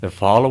The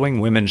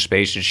following Women's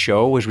Spaces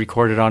show was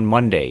recorded on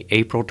Monday,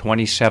 April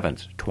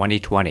 27th,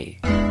 2020.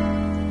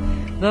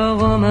 The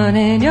woman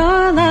in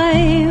your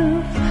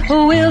life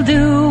will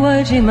do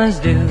what she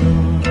must do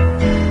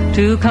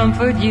to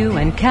comfort you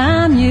and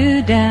calm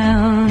you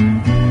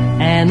down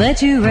and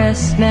let you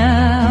rest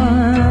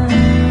now.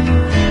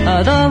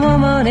 The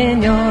woman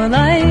in your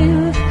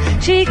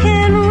life, she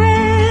can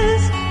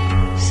rest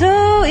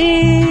so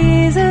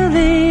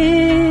easily.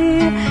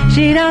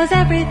 She knows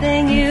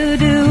everything you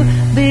do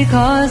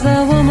because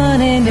the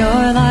woman in your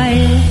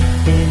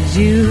life is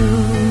you.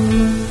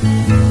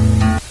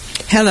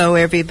 Hello,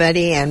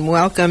 everybody, and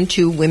welcome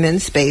to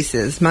Women's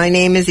Spaces. My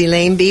name is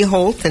Elaine B.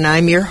 Holt, and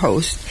I'm your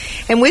host.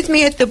 And with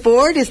me at the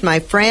board is my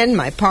friend,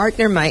 my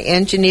partner, my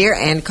engineer,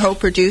 and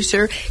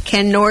co-producer,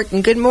 Ken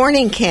Norton. Good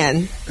morning,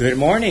 Ken. Good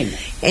morning.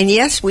 And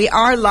yes, we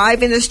are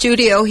live in the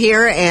studio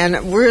here,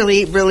 and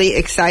really, really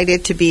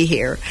excited to be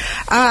here.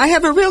 I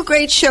have a real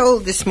great show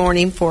this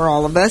morning for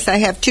all of us. I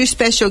have two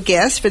special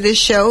guests for this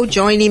show.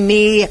 Joining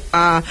me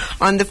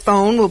on the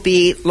phone will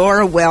be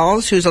Laura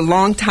Wells, who's a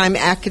longtime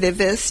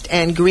activist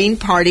and Green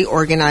Party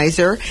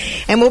organizer,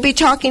 and we'll be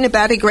talking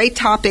about a great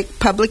topic,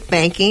 public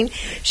banking.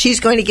 She's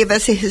going to give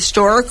us a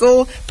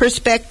historical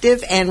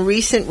perspective and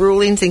recent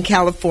rulings in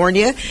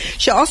California.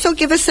 She'll also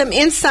give us some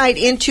insight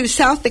into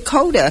South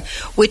Dakota,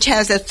 which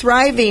has a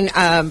thriving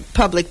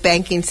public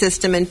banking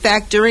system. In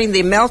fact, during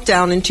the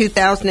meltdown in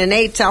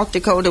 2008, South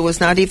Dakota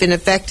was not even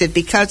affected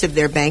because of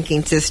their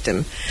banking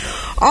system.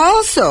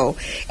 Also,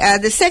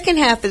 the second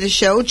half of the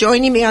show,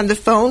 joining me on the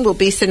phone will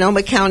be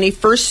Sonoma County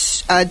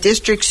 1st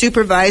District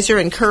Supervisor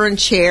and current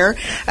Chair,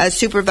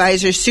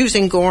 Supervisor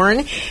Susan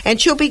Gorin, and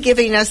she'll be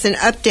giving us an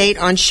update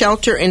on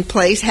shelter in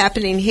place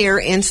happening here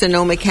in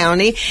Sonoma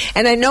County.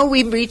 And I know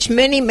we've reached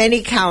many,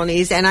 many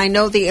counties, and I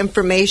know the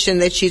information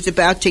that she's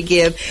about to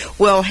give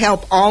will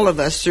help all of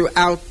us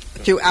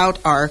throughout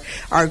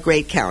our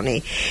great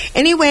county.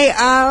 Anyway,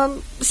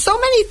 so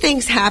many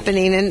things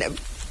happening, and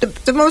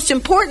the most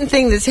important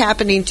thing that's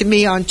happening to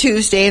me on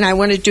Tuesday, and I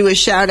want to do a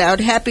shout-out,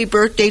 happy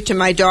birthday to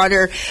my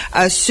daughter,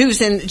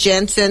 Susan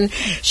Jensen.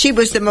 She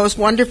was the most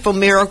wonderful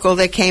miracle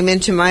that came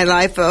into my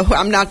life.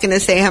 I'm not going to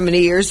say how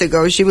many years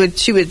ago. She would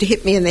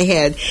hit me in the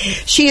head.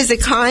 She is a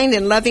kind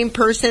and loving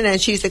person,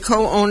 and she's the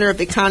co-owner of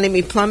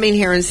Economy Plumbing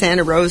here in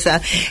Santa Rosa,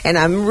 and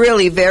I'm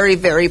really very,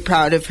 very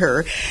proud of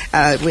her.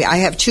 I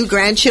have two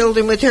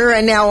grandchildren with her,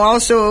 and now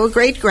also a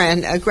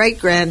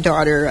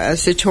great-granddaughter,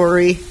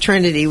 Satori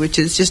Trinity, which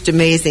is just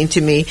amazing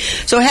to me.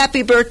 So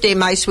happy birthday,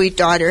 my sweet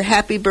daughter.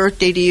 Happy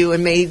birthday to you,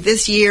 and may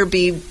this year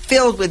be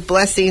filled with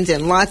blessings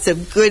and lots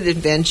of good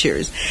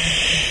adventures.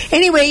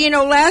 Anyway,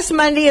 last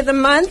Monday of the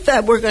month,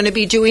 we're going to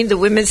be doing the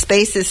Women's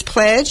Spaces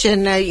Pledge,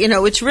 and,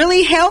 it's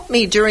really helped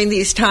me during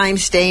these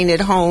times staying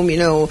at home,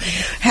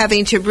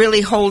 having to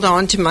really hold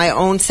on to my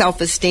own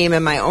self-esteem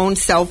and my own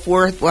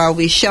self-worth while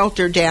we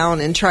shelter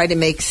down and try to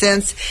make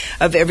sense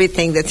of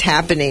everything that's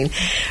happening.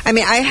 I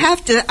mean, I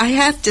have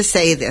to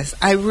say this.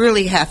 I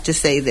really have to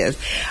say this.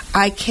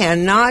 I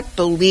cannot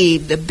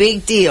believe the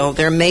big deal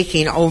they're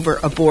making over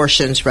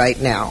abortions right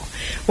now.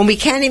 When we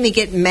can't even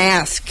get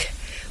masks.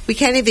 We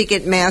can't even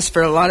get masks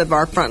for a lot of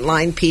our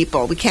frontline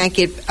people. We can't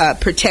get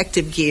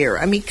protective gear.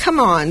 I mean, come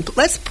on.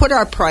 Let's put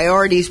our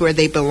priorities where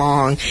they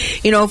belong.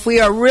 If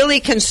we are really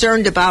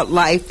concerned about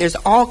life, there's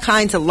all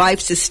kinds of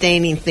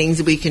life-sustaining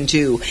things we can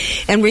do.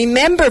 And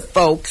remember,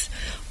 folks,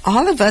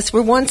 all of us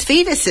were once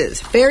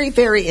fetuses. Very,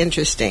 very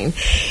interesting.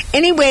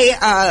 Anyway,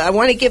 I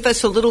want to give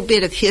us a little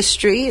bit of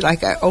history,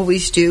 like I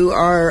always do.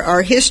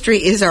 Our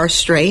history is our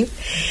strength.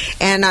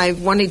 And I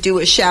want to do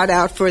a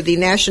shout-out for the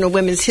National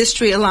Women's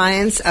History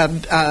Alliance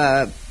of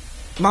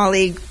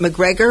Molly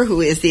McGregor,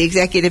 who is the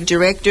executive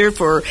director.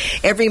 For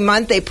every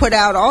month they put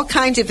out all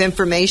kinds of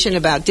information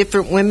about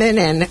different women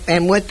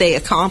and what they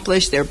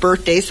accomplished, their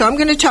birthdays. So I'm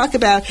going to talk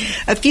about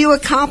a few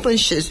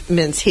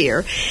accomplishments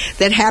here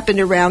that happened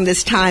around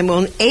this time.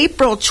 On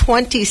April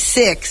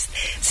 26,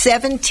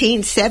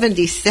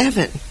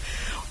 1777.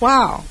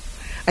 Wow.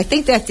 I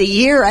think that's a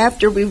year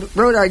after we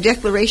wrote our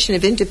Declaration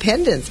of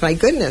Independence. My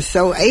goodness.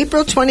 So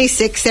April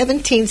 26,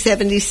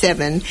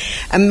 1777,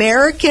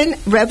 American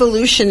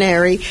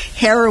revolutionary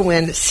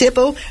heroine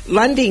Sybil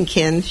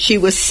Ludington, she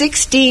was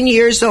 16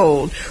 years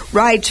old,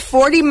 rides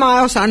 40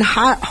 miles on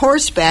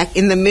horseback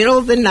in the middle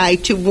of the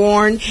night to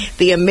warn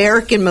the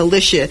American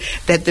militia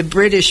that the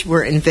British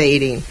were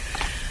invading.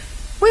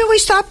 We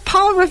always thought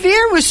Paul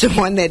Revere was the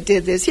one that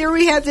did this. Here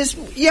we have this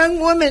young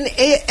woman,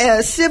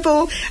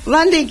 Sybil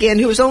Ludington,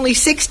 who was only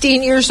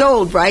 16 years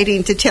old,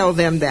 writing to tell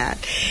them that.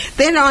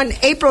 Then on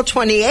April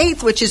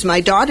 28th, which is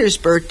my daughter's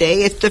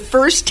birthday, it's the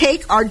first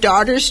Take Our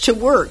Daughters to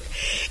Work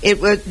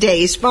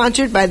day,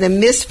 sponsored by the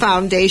Miss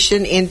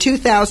Foundation. In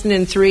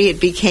 2003, it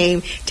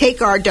became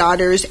Take Our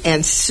Daughters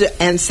and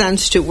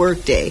Sons to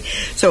Work Day.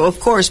 So,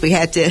 of course, we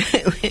had to,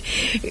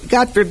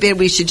 God forbid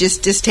we should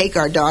just take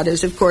our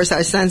daughters. Of course,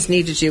 our sons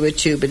need to do it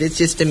too. But it's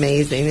just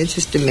amazing. It's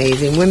just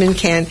amazing. Women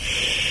can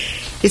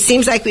It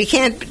seems like we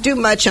can't do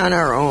much on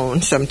our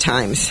own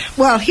sometimes.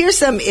 Well, here's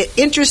some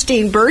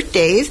interesting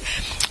birthdays.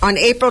 on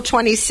April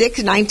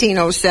 26,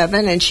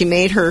 1907, and she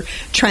made her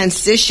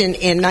transition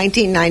in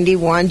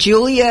 1991.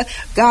 Julia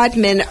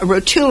Godman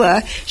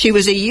Rotula, she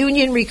was a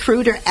union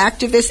recruiter,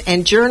 activist,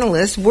 and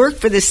journalist, worked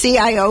for the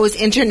CIO's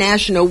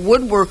International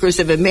Woodworkers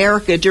of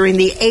America during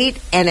the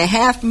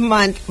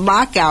 8.5-month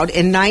lockout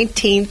in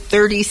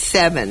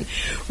 1937,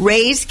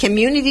 raised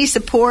community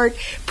support,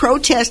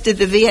 protested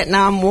the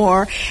Vietnam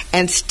War,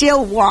 and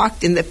still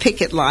walked in the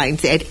picket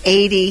lines at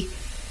 80,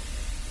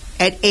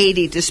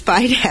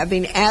 despite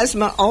having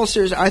asthma,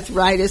 ulcers,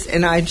 arthritis,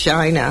 and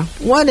angina.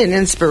 What an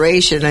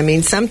inspiration. I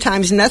mean,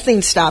 sometimes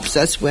nothing stops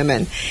us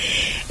women.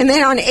 And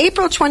then on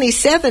April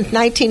 27th,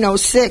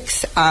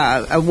 1906,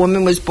 a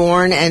woman was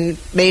born and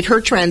made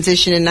her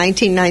transition in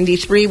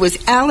 1993,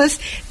 was Alice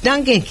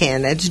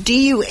Dunnigan. That's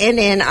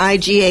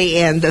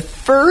Dunnigan, the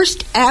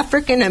first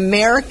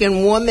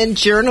African-American woman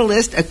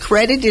journalist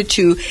accredited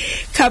to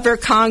cover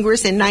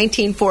Congress in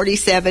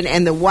 1947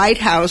 and the White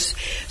House,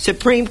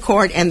 Supreme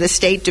Court, and the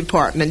State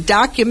Department.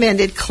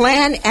 Documented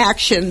Klan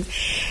action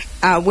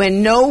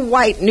when no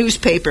white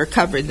newspaper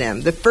covered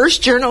them. The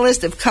first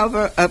journalist of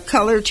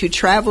color to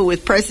travel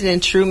with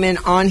President Truman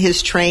on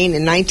his train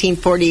in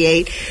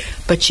 1948,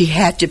 but she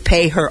had to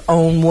pay her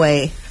own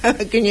way.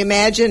 Can you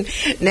imagine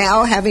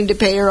now having to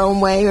pay her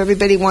own way?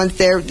 Everybody wants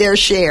their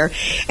share.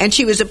 And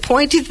she was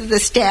appointed to the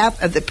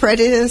staff of the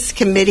President's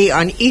Committee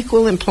on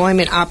Equal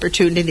Employment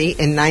Opportunity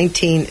in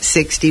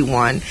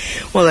 1961.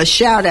 Well, a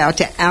shout out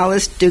to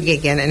Alice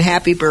Dunnigan and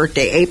happy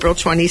birthday, April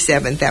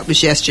 27th. That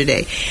was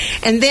yesterday.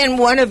 And then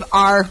one of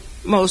our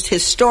most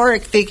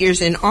historic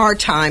figures in our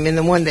time, and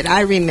the one that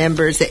I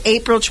remember, is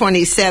April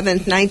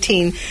 27th,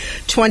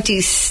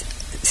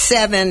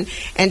 1927.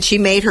 And she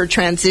made her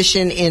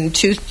transition in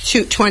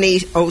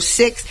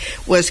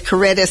 2006, was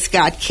Coretta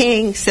Scott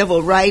King,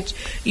 civil rights,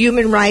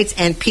 human rights,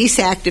 and peace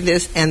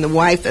activist, and the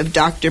wife of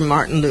Dr.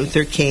 Martin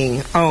Luther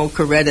King. Oh,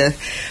 Coretta,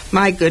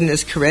 my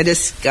goodness, Coretta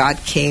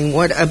Scott King.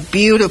 What a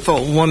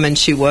beautiful woman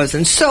she was,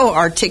 and so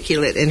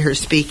articulate in her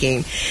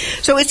speaking.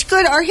 So it's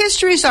good. Our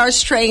history is our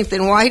strength,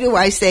 and why do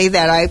I say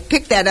that? I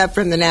picked that up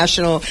from the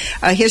National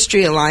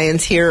History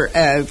Alliance here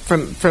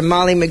from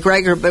Molly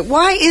McGregor. But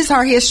why is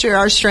our history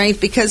our strength?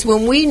 Because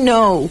when we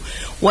know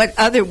what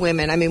other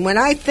women, I mean, when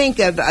I think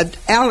of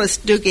Alice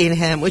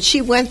Dunnigan, what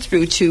she went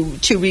through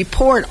to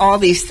report all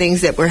these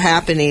things that were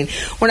happening,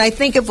 when I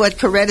think of what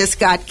Coretta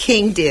Scott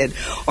King did,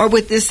 or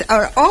with this,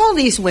 or all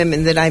these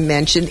women that I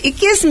mentioned, it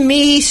gives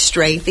me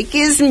strength, it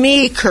gives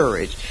me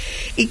courage,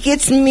 it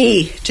gets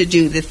me to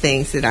do the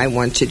things that I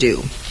want to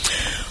do.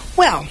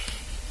 Well,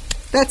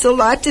 that's a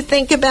lot to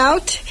think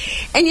about.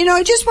 And, you know,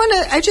 I just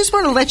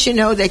want to let you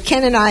know that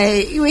Ken and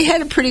I, we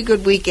had a pretty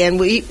good weekend.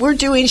 We're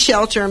doing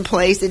shelter in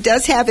place. It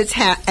does have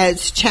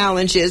its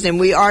challenges, and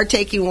we are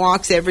taking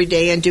walks every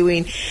day and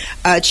doing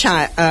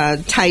Tai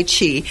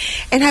Chi.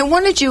 And I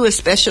want to do a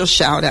special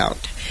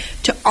shout-out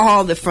to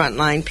all the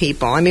frontline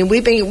people. I mean,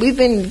 we've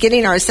been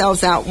getting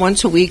ourselves out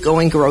once a week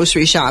going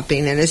grocery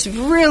shopping, and it's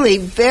really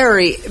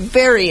very,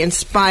 very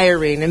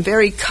inspiring and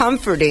very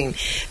comforting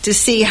to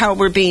see how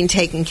we're being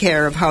taken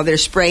care of, how they're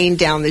spraying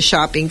down the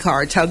shopping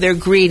carts, how they're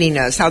greeting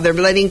us, how they're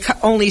letting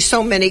only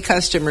so many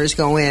customers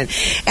go in,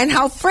 and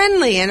how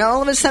friendly, and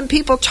all of a sudden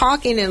people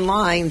talking in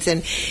lines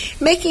and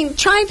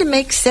trying to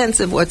make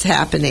sense of what's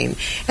happening.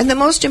 And the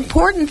most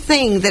important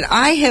thing that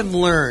I have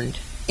learned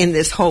in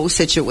this whole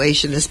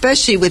situation,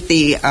 especially with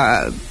the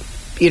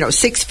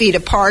 6 feet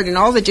apart and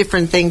all the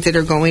different things that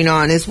are going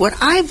on, is what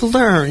I've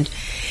learned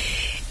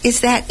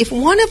is that if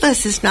one of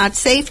us is not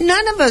safe,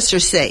 none of us are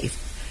safe.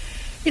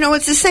 You know,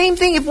 it's the same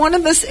thing. If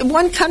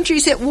one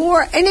country's at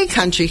war, any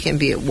country can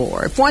be at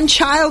war. If one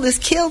child is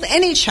killed,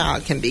 any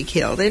child can be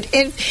killed. And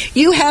if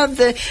you have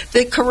the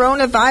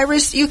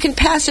coronavirus, you can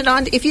pass it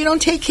on. If you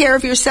don't take care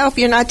of yourself,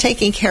 you're not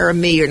taking care of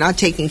me. You're not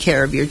taking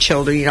care of your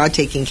children. You're not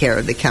taking care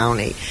of the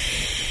county.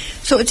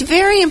 So it's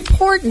very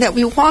important that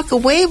we walk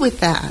away with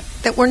that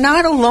we're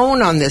not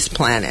alone on this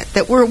planet,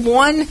 that we're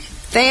one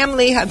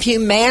family of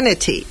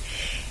humanity,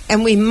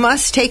 and we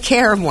must take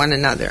care of one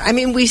another. I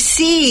mean, we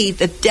see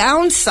the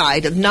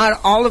downside of not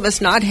all of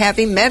us not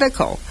having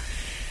medical.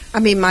 I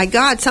mean, my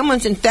God,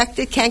 someone's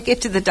infected, can't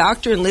get to the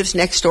doctor, and lives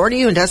next door to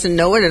you and doesn't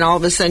know it, and all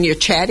of a sudden you're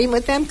chatting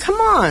with them? Come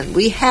on.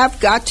 We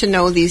have got to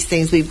know these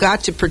things. We've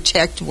got to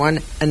protect one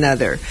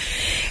another.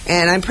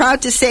 And I'm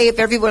proud to say, if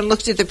everyone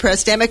looked at the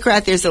Press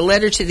Democrat, there's a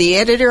letter to the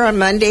editor on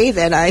Monday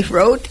that I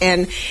wrote,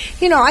 and,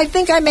 you know, I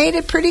think I made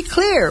it pretty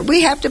clear.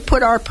 We have to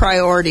put our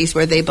priorities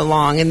where they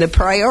belong, and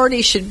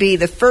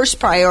the first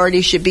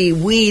priority should be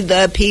we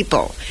the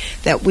people,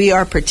 that we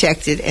are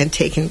protected and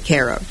taken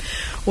care of.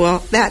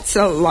 Well, that's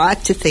a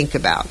lot to think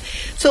about.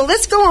 So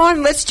let's go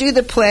on. Let's do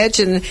the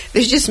pledge. And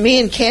there's just me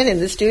and Ken in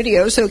the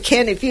studio. So,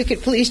 Ken, if you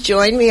could please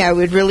join me, I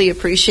would really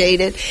appreciate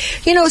it.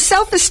 You know,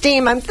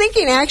 self-esteem, I'm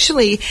thinking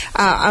actually,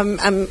 I'm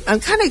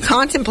kind of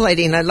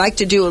contemplating. I'd like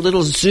to do a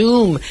little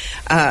Zoom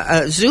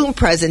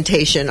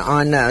presentation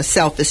on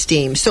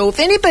self-esteem. So if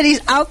anybody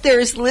out there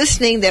is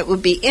listening that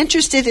would be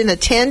interested in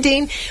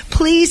attending,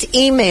 please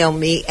email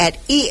me at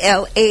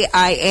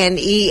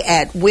ELAINE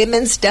at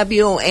women's,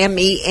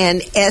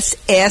 WOMENS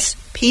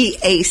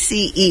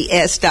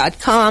PACES.com,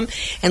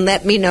 and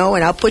let me know,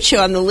 and I'll put you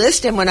on the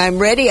list, and when I'm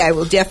ready, I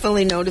will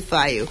definitely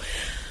notify you.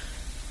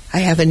 I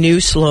have a new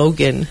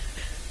slogan.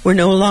 We're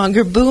no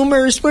longer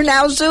boomers. We're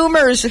now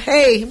Zoomers.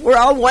 Hey, we're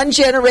all one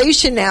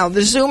generation now,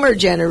 the Zoomer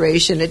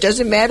generation. It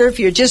doesn't matter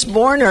if you're just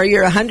born or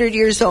you're 100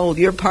 years old.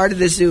 You're part of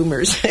the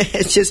Zoomers.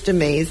 It's just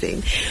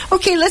amazing.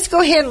 Okay, let's go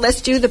ahead and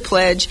let's do the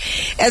pledge.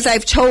 As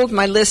I've told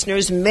my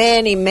listeners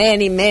many,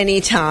 many,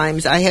 many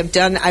times,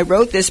 I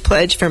wrote this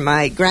pledge for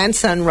my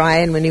grandson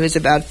Ryan when he was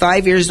about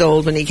 5 years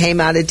old, when he came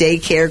out of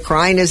daycare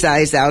crying his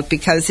eyes out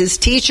because his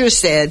teacher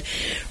said,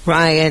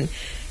 "Ryan,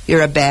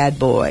 you're a bad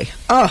boy."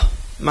 Oh,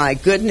 my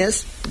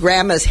goodness.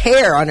 Grandma's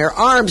hair on her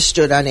arms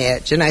stood on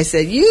edge. And I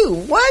said,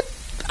 "You, what?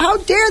 How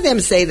dare them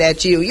say that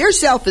to you? Your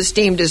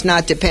self-esteem does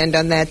not depend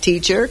on that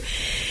teacher."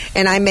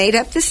 And I made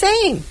up the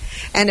saying.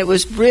 And it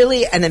was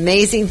really an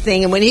amazing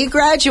thing. And when he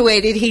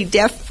graduated,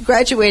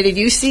 graduated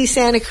UC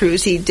Santa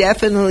Cruz, he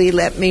definitely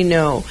let me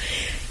know.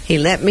 He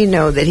let me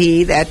know that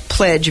that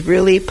pledge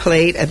really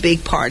played a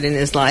big part in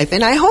his life.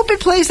 And I hope it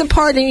plays a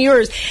part in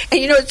yours.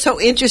 And you know, it's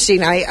so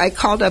interesting. I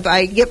called up,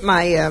 I get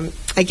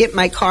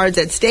my cards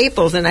at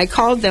Staples, and I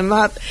called them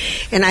up,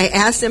 and I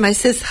asked them, I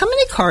says, "How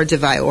many cards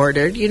have I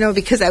ordered?" You know,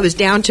 because I was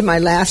down to my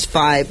last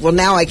 5. Well,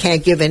 now I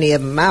can't give any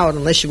of them out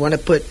unless you want to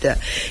put,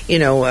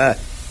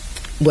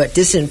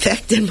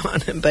 disinfectant on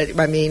them. But,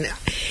 I mean,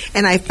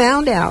 and I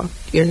found out,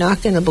 you're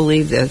not going to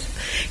believe this.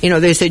 You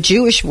know, there's a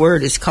Jewish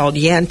word, it's called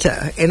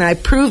yenta, and I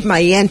proved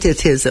my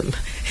yentatism.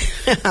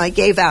 I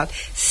gave out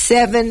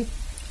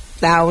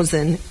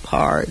 7,000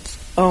 cards.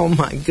 Oh,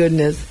 my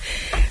goodness.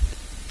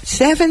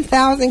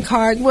 7,000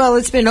 cards. Well,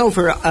 it's been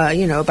over,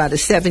 about a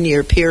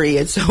 7-year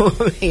period, so,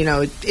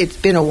 it's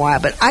been a while.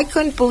 But I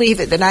couldn't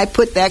believe it that I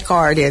put that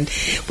card in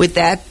with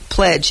that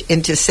pledge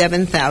into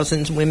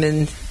 7,000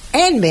 women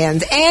and men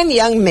and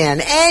young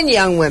men and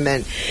young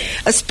women.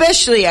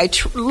 Especially, I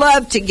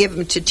love to give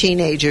them to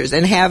teenagers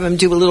and have them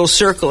do a little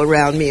circle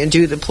around me and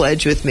do the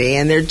pledge with me.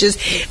 And they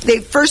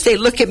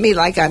look at me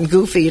like I'm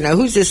goofy. You know,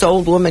 who's this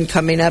old woman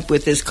coming up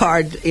with this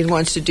card and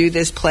wants to do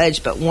this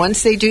pledge? But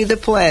once they do the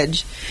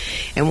pledge,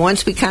 and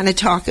once we kind of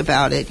talk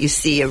about it, you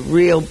see a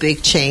real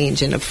big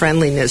change and a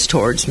friendliness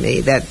towards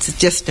me. That's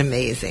just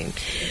amazing.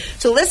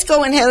 So let's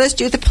go ahead, let's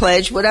do the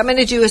pledge. What I'm going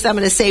to do is I'm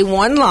going to say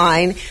one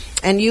line,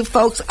 and you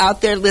folks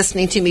out there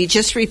listening to me,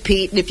 just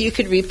repeat. And if you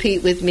could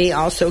repeat with me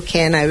also,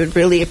 Ken, I would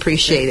really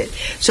appreciate it.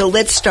 So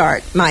let's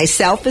start. My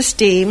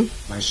self-esteem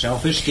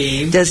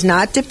does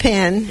not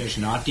depend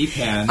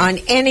on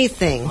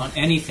anything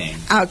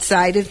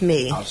outside of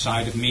me.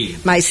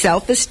 My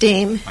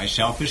self-esteem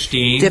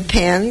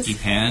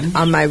depends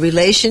on my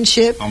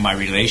relationship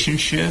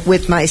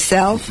with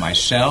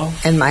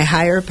myself and my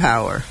higher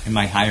power.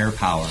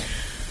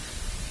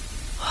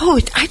 Oh,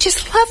 I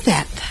just love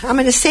that. I'm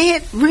going to say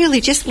it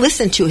really, just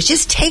listen to it.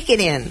 Just take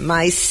it in.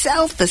 My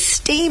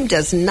self-esteem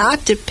does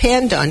not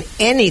depend on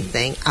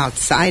anything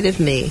outside of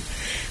me.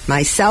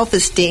 My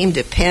self-esteem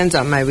depends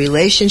on my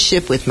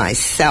relationship with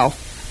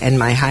myself and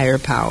my higher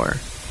power.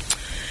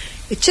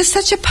 It's just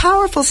such a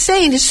powerful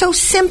saying. It's so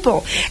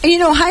simple.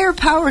 And, higher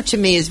power to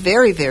me is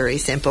very, very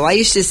simple. I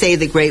used to say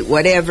the great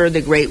whatever,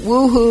 the great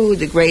woohoo,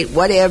 the great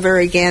whatever,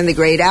 again, the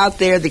great out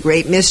there, the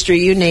great mystery,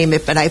 you name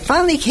it. But I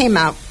finally came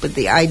out with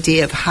the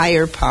idea of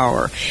higher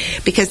power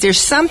because there's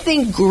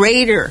something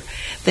greater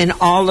than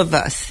all of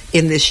us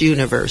in this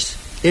universe.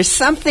 There's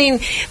something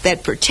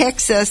that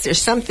protects us.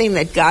 There's something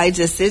that guides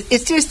us.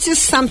 It's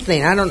just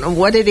something. I don't know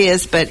what it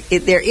is, but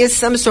there is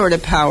some sort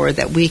of power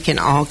that we can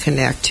all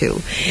connect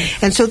to.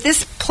 And so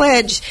this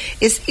pledge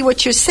is,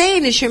 what you're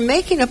saying is you're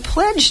making a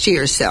pledge to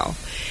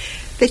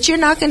yourself that you're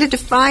not going to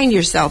define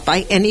yourself by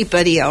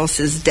anybody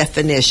else's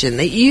definition,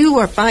 that you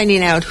are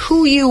finding out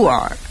who you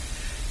are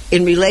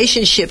in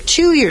relationship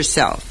to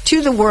yourself,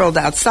 to the world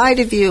outside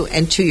of you,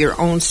 and to your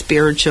own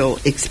spiritual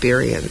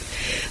experience.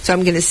 So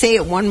I'm going to say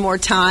it one more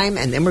time,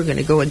 and then we're going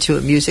to go into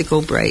a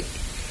musical break.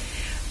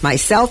 My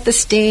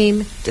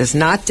self-esteem does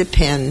not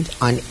depend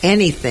on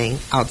anything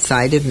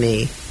outside of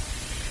me.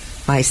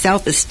 My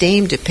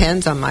self-esteem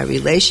depends on my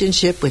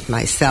relationship with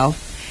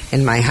myself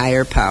and my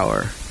higher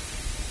power.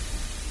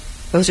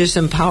 Those are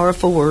some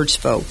powerful words,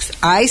 folks.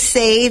 I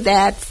say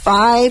that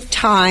 5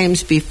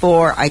 times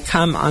before I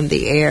come on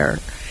the air.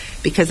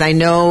 Because I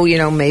know,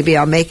 maybe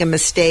I'll make a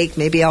mistake,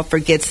 maybe I'll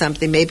forget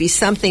something, maybe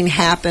something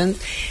happens.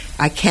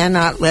 I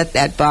cannot let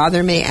that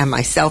bother me, and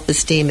my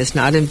self-esteem is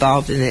not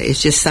involved in it.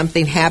 It's just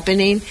something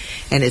happening,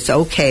 and it's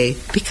okay,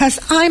 because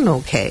I'm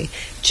okay,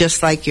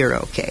 just like you're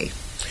okay.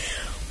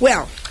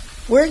 Well,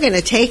 we're going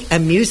to take a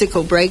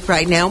musical break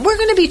right now. We're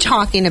going to be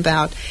talking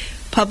about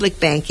public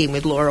banking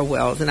with Laura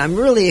Wells, and I'm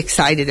really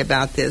excited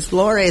about this.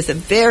 Laura is a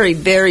very,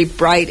 very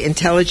bright,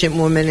 intelligent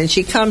woman, and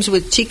she comes to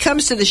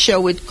the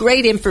show with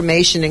great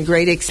information and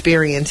great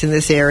experience in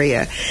this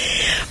area.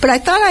 But I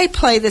thought I'd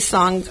play the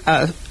song,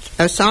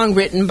 a song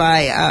written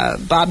by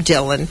Bob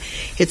Dylan.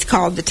 It's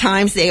called "The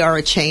Times They Are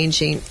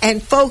A-Changing."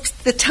 And folks,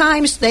 the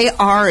times they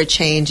are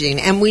a-changing,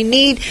 and we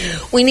need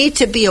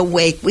to be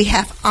awake. We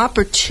have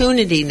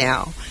opportunity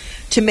now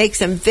to make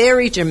some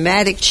very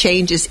dramatic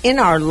changes in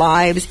our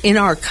lives, in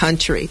our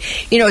country.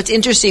 You know, it's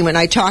interesting when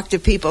I talk to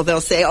people,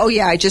 they'll say, oh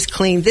yeah, I just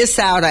cleaned this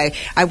out. I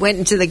went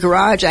into the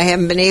garage. I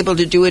haven't been able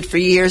to do it for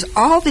years.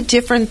 All the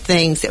different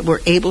things that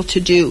we're able to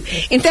do.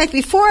 In fact,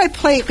 before I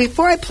play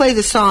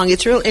the song,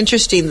 it's real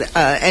interesting.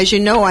 As you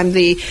know, I'm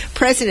the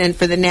president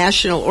for the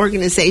National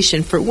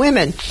Organization for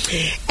Women,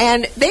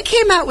 and they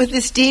came out with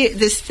this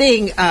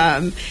thing,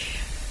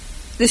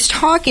 this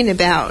talking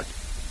about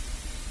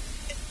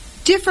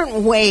different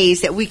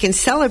ways that we can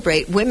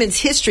celebrate Women's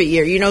History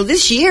Year. You know,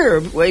 this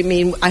year, I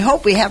mean, I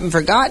hope we haven't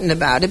forgotten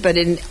about it, but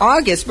in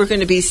August we're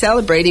going to be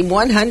celebrating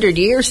 100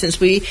 years since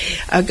we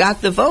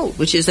got the vote,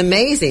 which is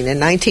amazing. In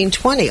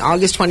 1920,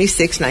 August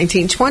 26,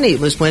 1920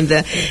 was when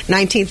the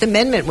 19th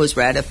Amendment was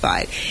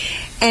ratified.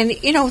 And,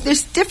 you know,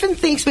 there's different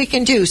things we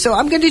can do. So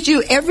I'm going to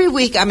do, every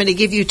week I'm going to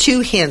give you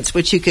 2 hints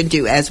what you can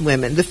do as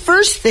women. The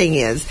first thing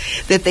is,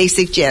 that they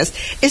suggest,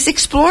 is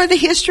explore the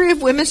history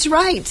of women's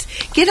rights.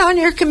 Get on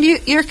your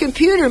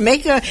computer,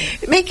 make it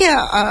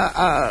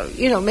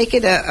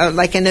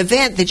like an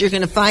event that you're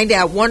going to find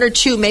out 1 or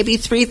 2, maybe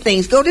 3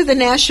 things. Go to the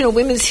National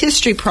Women's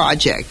History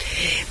Project.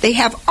 They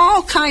have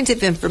all kinds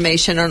of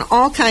information on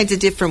all kinds of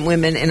different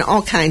women and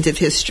all kinds of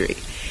history.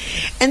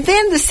 And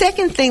then the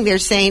second thing they're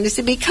saying is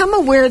to become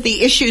aware of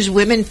the issues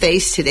women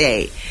face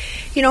today.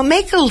 You know,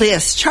 make a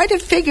list. Try to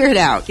figure it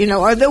out. You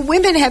know, although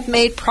women have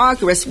made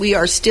progress, we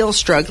are still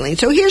struggling.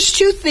 So here's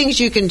 2 things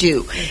you can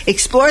do.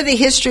 Explore the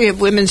history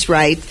of women's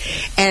rights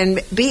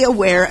and be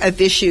aware of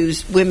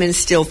issues women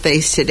still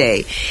face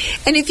today.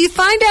 And if you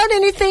find out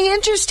anything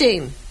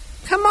interesting,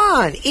 come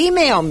on,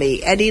 email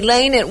me at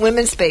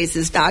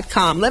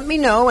Elaine@womenspaces.com. Let me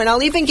know, and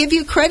I'll even give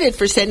you credit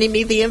for sending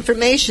me the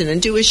information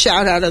and do a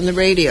shout-out on the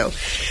radio.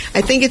 I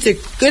think it's a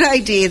good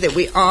idea that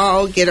we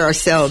all get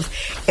ourselves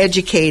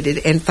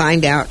educated and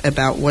find out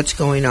about what's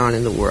going on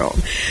in the world.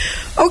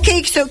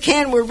 Okay, so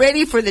Ken, we're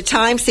ready for The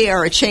Times They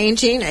Are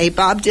A-Changing, a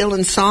Bob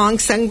Dylan song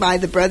sung by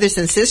the brothers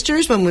and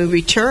sisters. When we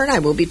return, I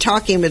will be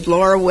talking with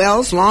Laura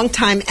Wells,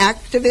 longtime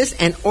activist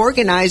and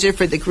organizer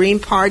for the Green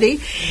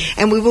Party,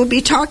 and we will be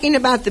talking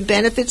about the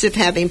benefits of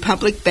having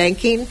public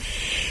banking.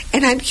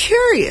 And I'm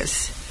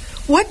curious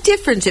what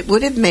difference it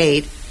would have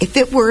made if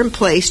it were in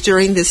place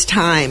during this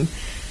time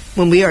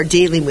when we are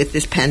dealing with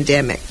this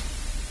pandemic.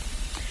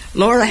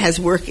 Laura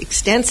has worked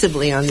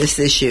extensively on this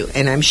issue,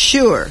 and I'm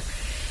sure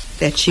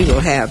that she will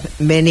have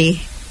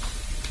many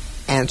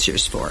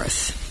answers for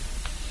us.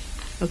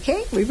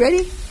 Okay, we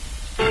ready?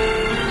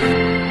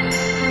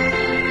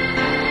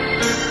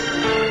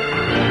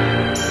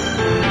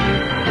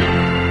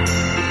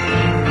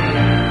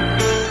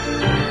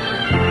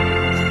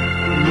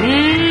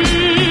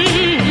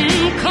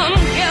 Come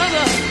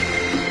together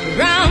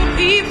around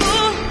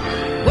people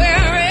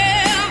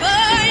wherever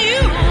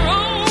you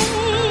roam.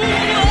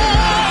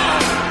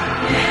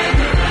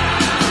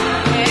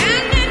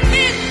 And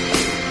admit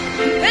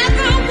that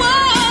the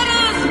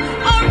waters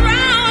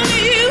around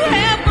you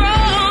have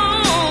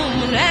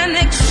grown and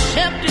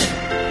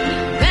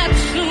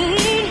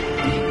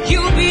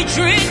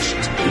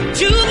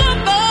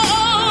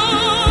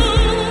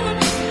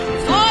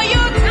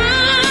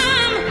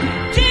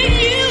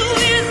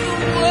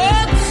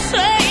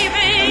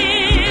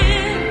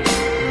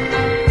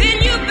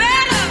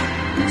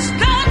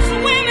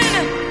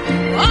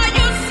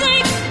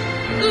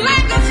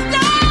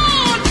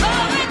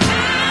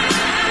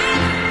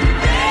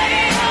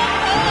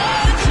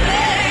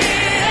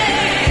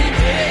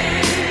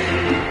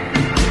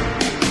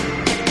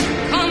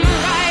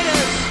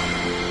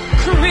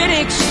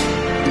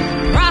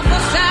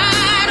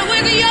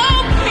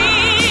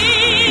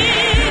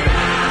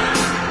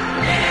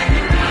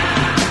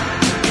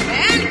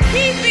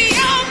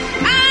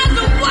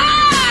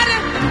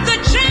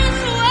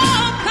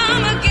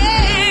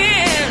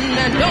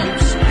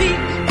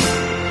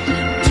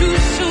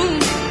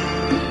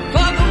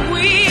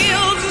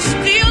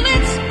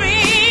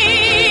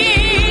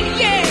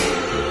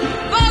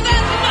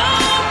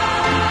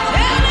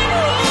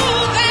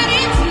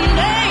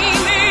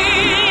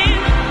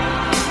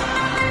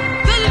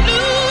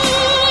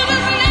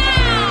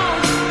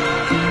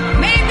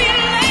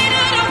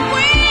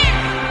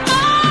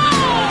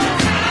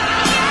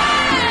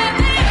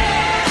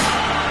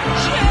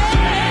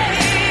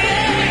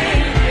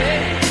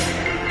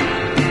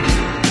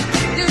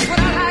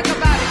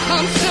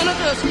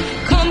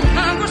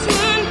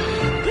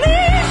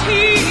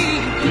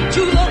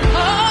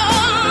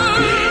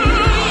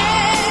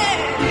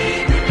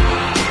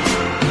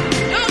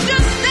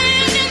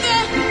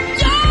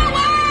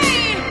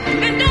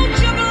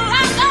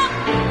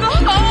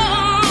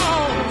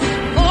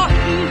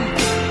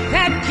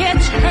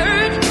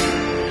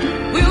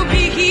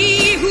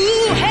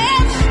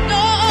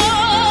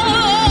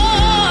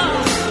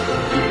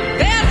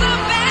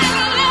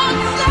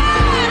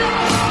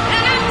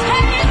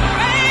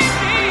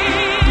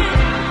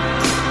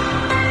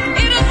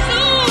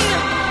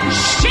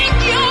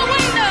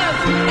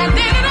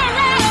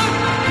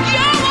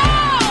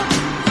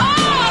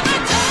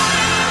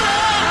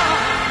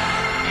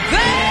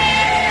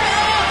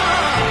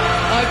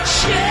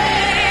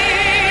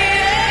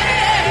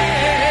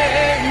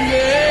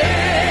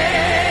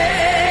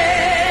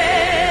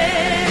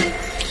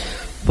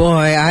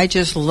Boy, I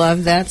just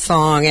love that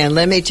song. And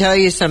let me tell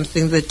you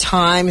something, the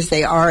times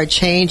they are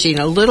changing.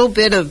 A little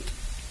bit of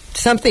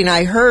something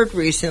I heard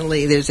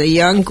recently. There's a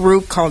young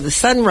group called the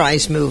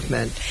Sunrise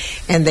Movement,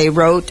 and they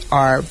wrote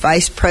our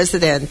vice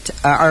president,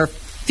 our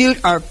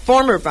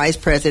former vice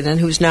president,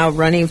 who's now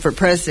running for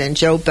president,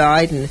 Joe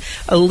Biden,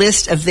 a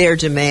list of their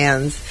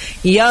demands.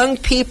 Young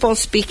people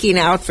speaking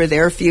out for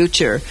their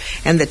future,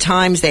 and the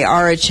times they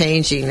are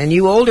changing. And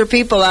you older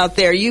people out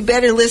there, you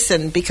better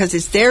listen, because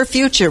it's their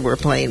future we're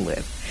playing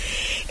with.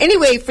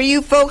 Anyway, for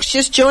you folks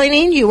just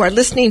joining, you are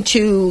listening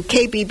to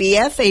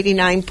KBBF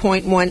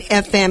 89.1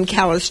 FM,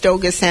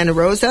 Calistoga, Santa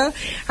Rosa.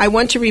 I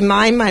want to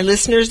remind my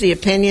listeners the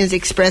opinions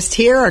expressed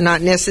here are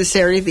not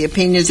necessarily the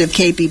opinions of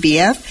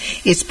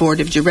KBBF, its board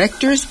of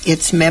directors,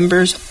 its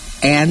members,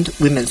 and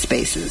Women's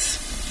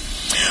Spaces.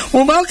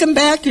 Well, welcome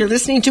back. You're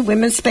listening to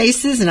Women's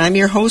Spaces, and I'm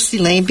your host,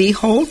 Elaine B.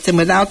 Holtz. And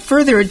without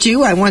further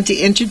ado, I want to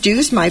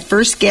introduce my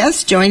first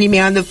guest. Joining me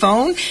on the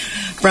phone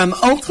from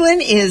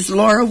Oakland is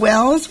Laura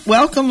Wells.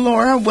 Welcome,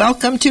 Laura.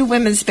 Welcome to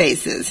Women's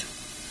Spaces.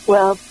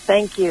 Well,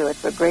 thank you.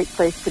 It's a great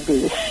place to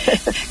be.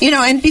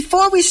 And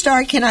before we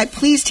start, can I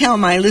please tell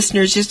my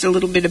listeners just a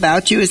little bit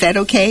about you? Is that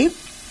okay?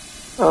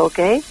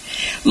 Okay.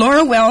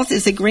 Laura Wells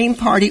is a Green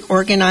Party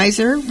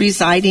organizer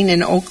residing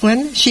in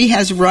Oakland. She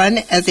has run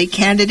as a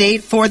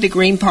candidate for the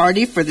Green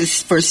Party for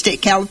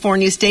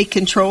California State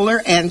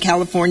Controller and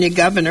California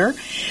Governor.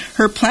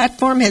 Her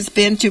platform has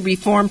been to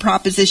reform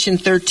Proposition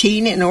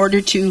 13 in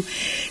order to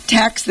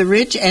tax the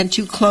rich and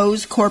to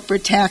close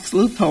corporate tax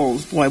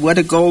loopholes. Boy, what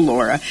a goal,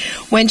 Laura.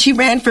 When she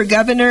ran for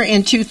governor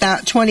in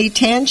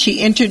 2010, she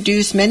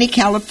introduced many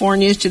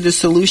Californians to the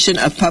solution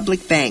of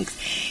public banks.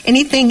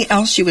 Anything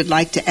else you would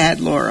like to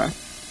add, Laura?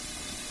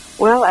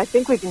 Well, I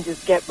think we can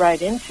just get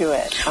right into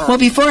it. Well,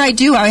 before I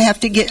do, I have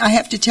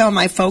to tell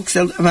my folks,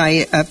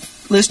 my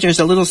listeners,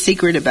 a little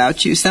secret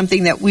about you,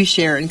 something that we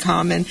share in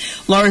common.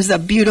 Laura's a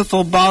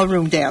beautiful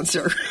ballroom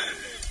dancer.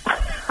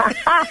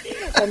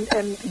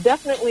 and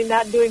definitely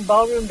not doing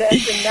ballroom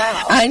dancing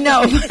now. I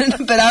know,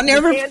 but I'll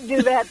never... You can't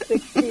do that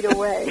 6 feet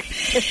away.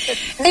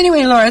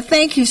 Anyway, Laura,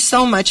 thank you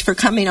so much for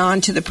coming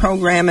on to the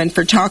program and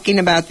for talking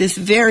about this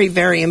very,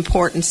 very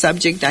important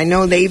subject. I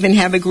know they even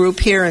have a group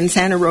here in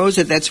Santa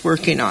Rosa that's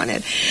working on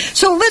it.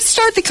 So let's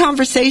start the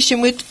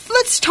conversation with,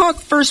 let's talk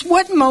first,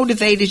 what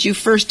motivated you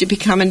first to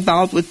become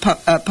involved with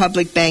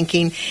public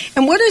banking,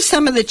 and what are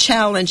some of the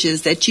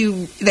challenges that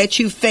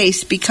you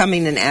face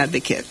becoming an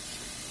advocate?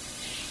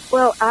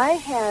 Well, I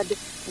had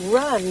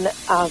run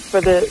for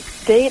the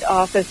State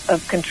Office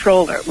of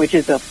Controller, which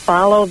is a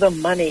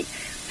follow-the-money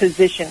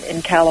position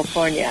in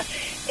California.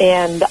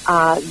 And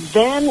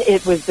then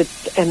it was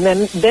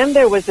then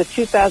there was the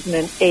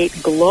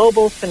 2008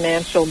 global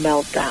financial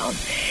meltdown.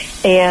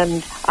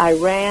 And I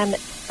ran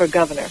for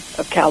governor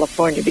of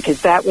California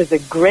because that was a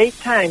great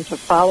time to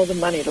follow the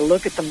money, to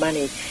look at the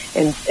money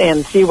and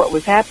see what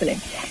was happening.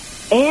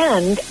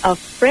 And a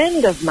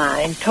friend of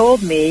mine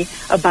told me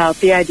about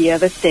the idea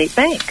of a state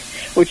bank,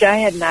 which I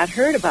had not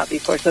heard about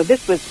before. So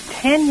this was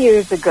 10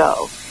 years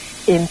ago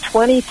in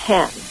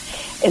 2010.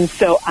 And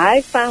so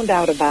I found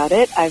out about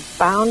it. I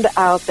found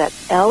out that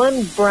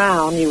Ellen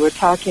Brown, you were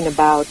talking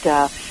about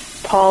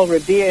Paul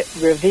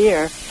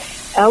Revere.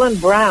 Ellen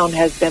Brown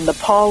has been the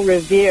Paul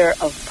Revere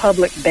of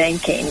public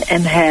banking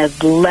and has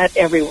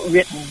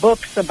written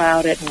books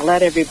about it and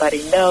let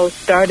everybody know,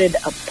 started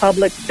a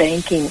public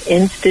banking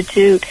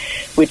institute,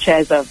 which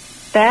has a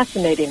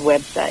fascinating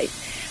website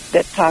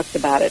that talks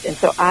about it. And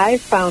so I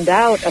found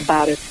out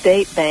about a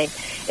state bank.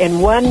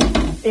 And one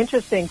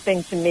interesting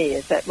thing to me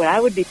is that when I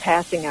would be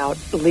passing out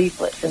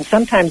leaflets, and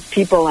sometimes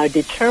people are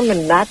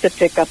determined not to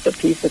pick up the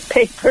piece of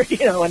paper,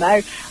 and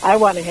I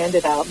want to hand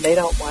it out and they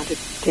don't want to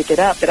pick it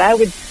up. But I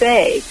would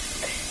say,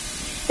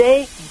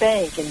 state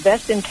bank,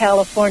 invest in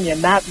California,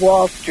 not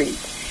Wall Street.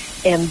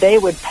 And they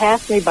would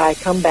pass me by,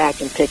 come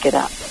back and pick it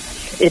up.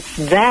 It's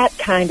that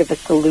kind of a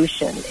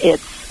solution.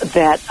 It's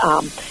that,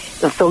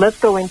 so let's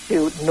go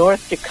into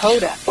North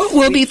Dakota.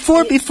 Well,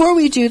 before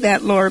we do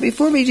that, Laura,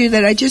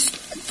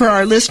 for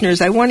our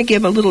listeners, I want to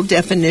give a little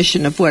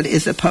definition of what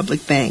is a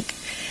public bank.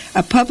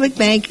 A public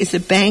bank is a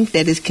bank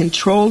that is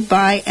controlled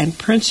by and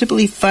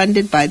principally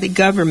funded by the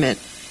government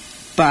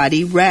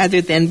body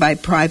rather than by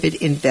private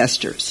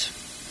investors.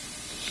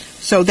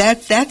 So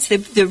that's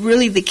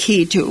really the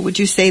key to it. Would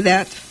you say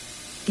that?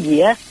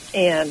 Yes,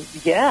 and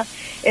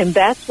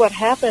that's what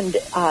happened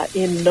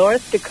in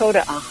North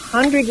Dakota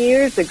 100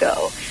 years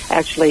ago,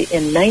 actually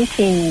in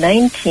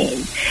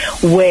 1919,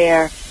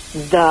 where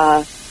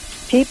the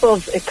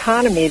people's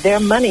economy, their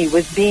money,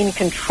 was being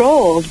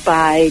controlled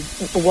by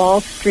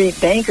Wall Street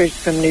bankers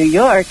from New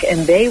York,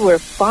 and they were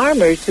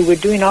farmers who were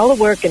doing all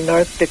the work in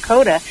North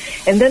Dakota,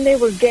 and then they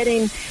were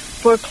getting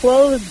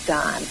foreclosed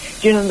on.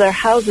 Their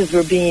houses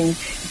were being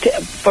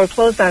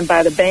foreclosed on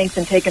by the banks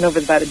and taken over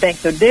by the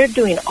banks. So they're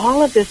doing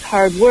all of this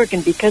hard work,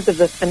 and because of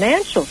the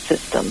financial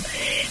system,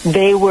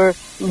 they were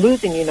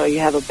losing, you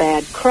have a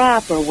bad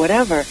crop or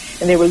whatever,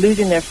 and they were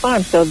losing their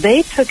farm. So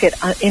they took it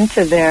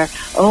into their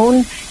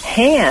own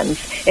hands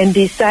and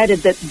decided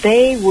that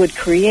they would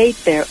create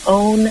their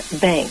own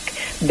bank.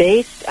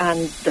 based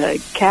on the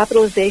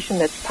capitalization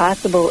that's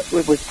possible.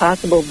 It was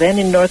possible then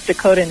in North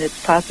Dakota, and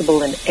it's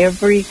possible in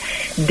every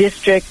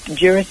district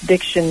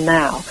jurisdiction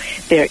now.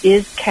 There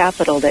is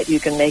capital that you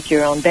can make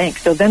your own bank.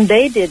 So then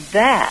they did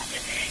that,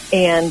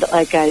 and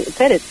like I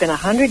said, it's been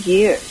 100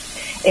 years.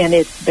 And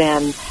it's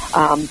been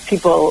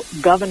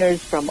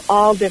governors from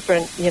all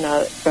different,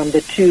 from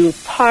the two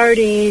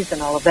parties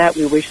and all of that.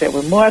 We wish there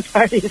were more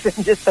parties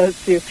than just those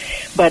two.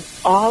 But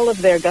all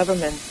of their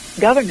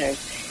governors,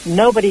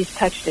 nobody's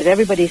touched it.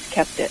 Everybody's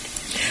kept it.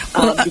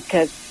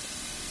 Because...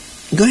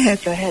 Go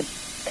ahead. Go ahead.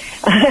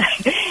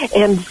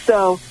 And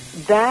so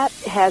that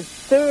has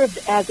served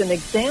as an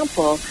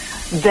example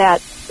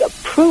that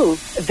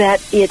proves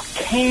that it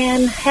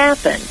can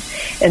happen.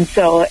 And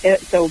so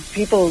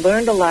people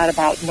learned a lot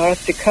about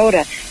North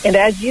Dakota. And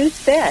as you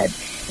said,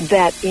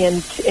 that in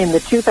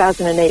the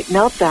 2008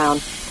 meltdown,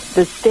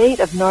 the state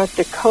of North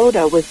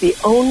Dakota was the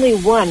only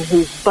one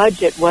whose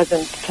budget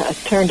wasn't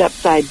turned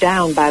upside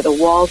down by the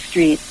Wall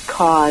Street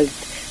caused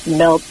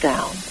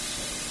meltdown.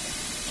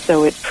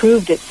 So it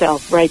proved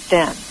itself right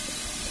then.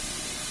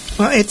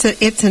 Well,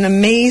 it's an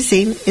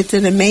amazing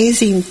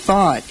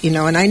thought,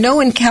 and I know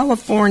in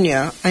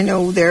California,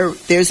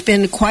 there's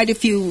been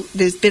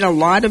a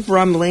lot of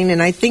rumbling,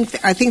 and I think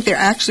they're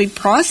actually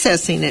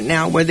processing it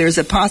now, where there's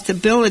a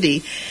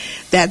possibility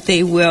that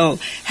they will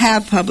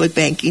have public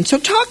banking. So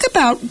talk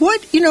about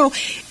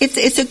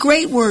it's a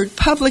great word,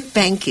 public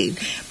banking.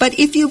 But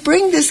if you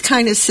bring this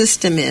kind of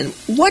system in,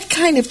 what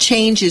kind of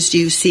changes do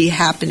you see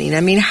happening?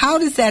 I mean, how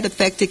does that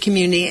affect the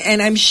community?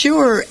 And I'm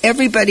sure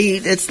everybody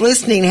that's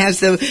listening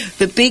has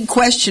the big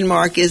question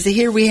mark is,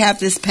 here we have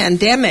this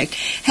pandemic.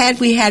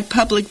 Had we had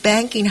public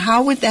banking,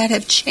 how would that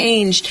have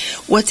changed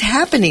what's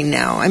happening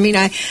now? I mean,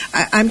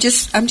 I'm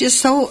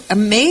just so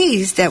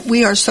amazed that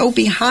we are so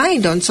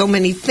behind on so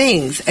many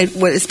things,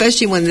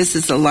 especially when this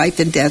is a life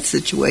and death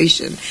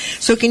situation.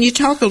 So can you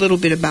talk a little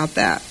bit about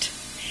that?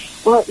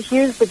 Well,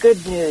 here's the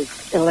good news,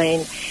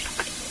 Elaine,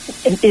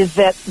 is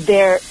that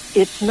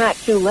it's not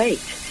too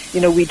late.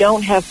 We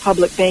don't have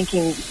public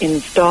banking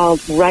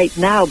installed right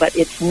now, but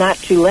it's not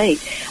too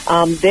late.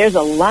 There's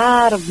a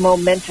lot of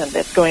momentum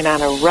that's going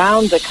on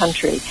around the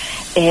country,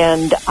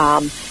 and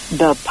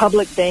the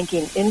Public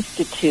Banking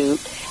Institute,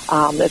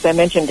 as I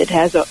mentioned, it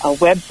has a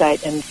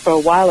website, and for a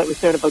while it was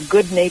sort of a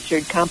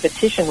good-natured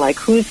competition, like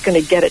who's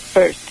going to get it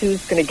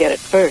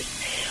first?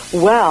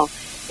 Well,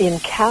 in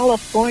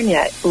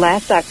California,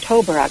 last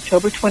October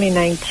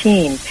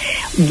 2019,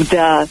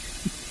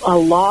 a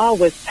law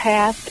was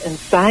passed and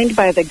signed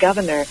by the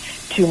governor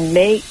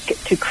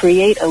to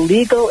create a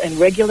legal and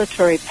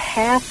regulatory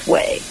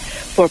pathway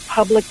for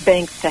public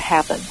banks to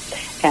happen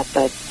at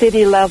the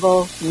city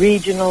level,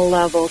 regional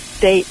level,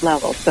 state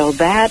level. So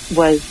that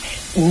was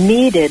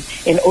needed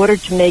in order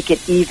to make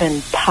it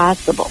even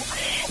possible.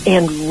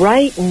 And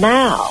right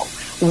now,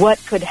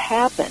 what could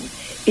happen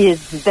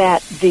is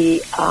that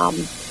the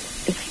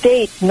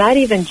states, not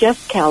even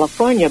just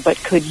California, but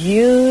could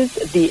use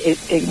the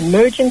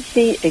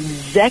emergency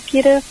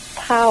executive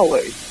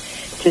powers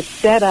to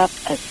set up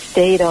a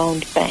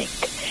state-owned bank.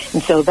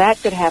 And so that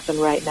could happen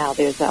right now.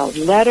 There's a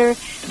letter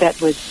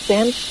that was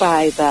sent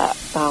by the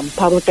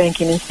Public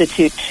Banking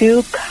Institute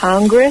to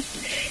Congress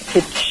to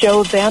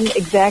show them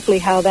exactly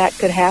how that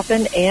could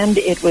happen, and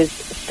it was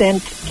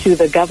sent to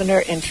the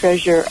governor and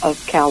treasurer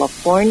of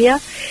California,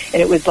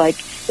 and it was like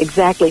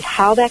exactly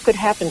how that could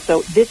happen.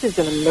 So this is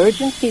an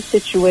emergency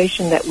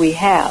situation that we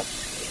have.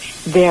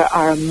 There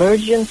are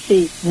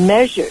emergency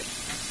measures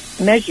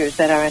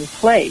that are in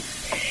place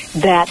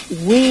that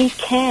we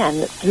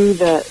can, through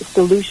the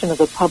solution of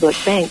the public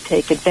bank,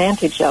 take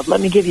advantage of.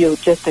 Let me give you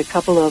just a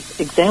couple of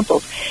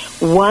examples.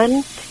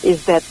 One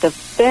is that the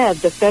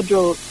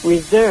Federal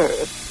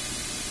Reserve,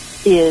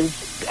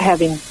 is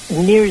having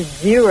near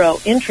zero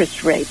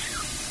interest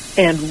rates.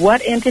 And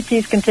what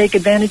entities can take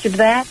advantage of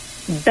that?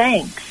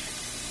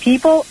 Banks.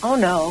 People? Oh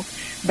no,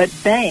 but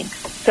banks.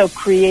 So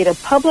create a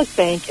public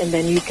bank, and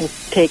then you can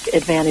take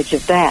advantage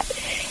of that.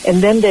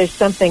 And then there's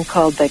something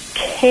called the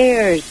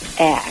CARES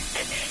Act,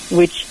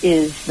 which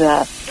is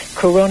the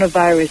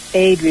Coronavirus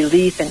Aid,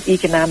 Relief, and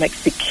Economic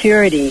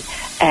Security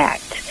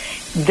Act.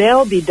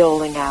 They'll be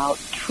doling out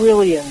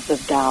trillions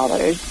of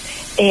dollars,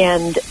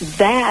 and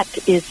that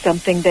is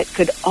something that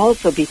could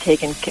also be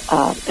taken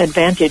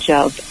advantage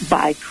of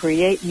by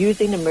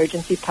using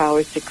emergency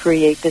powers to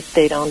create the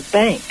state-owned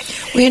bank.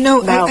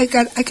 Well, now, I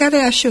got to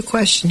ask you a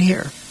question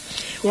here.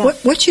 Yeah.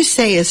 What you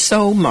say is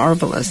so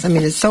marvelous. I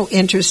mean, it's so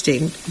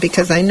interesting,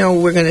 because I know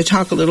we're going to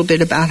talk a little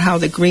bit about how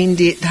the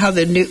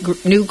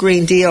new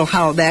Green Deal,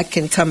 how that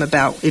can come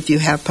about if you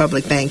have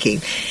public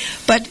banking.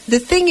 But the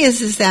thing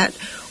is that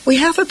we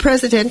have a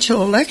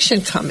presidential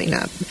election coming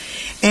up,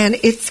 and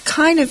it's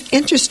kind of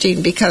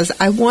interesting because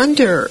I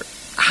wonder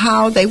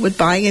how they would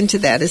buy into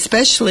that,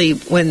 especially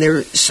when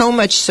there's so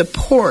much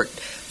support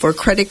for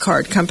credit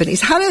card companies.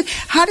 How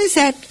does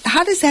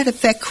that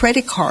affect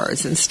credit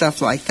cards and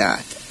stuff like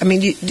that? I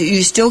mean, do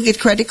you still get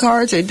credit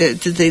cards, or do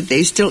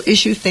they still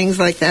issue things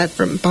like that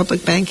from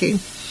public banking?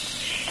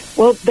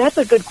 Well, that's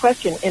a good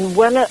question. And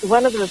one of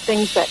the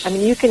things that,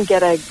 you can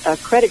get a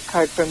credit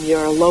card from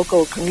your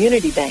local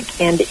community bank.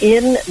 And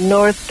in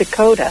North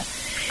Dakota,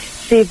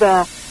 see,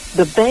 the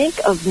Bank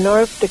of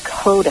North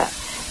Dakota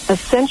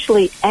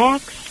essentially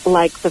acts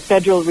like the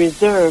Federal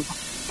Reserve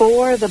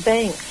for the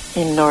banks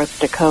in North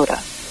Dakota.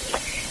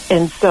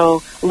 And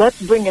so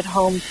let's bring it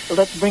home.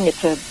 Let's bring it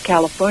to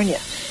California.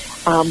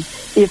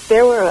 If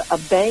there were a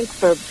bank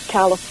for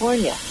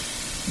California,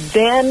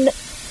 then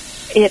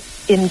it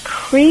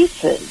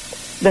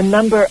increases the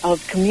number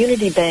of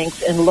community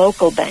banks and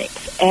local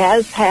banks,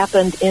 as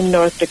happened in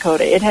North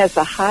Dakota. It has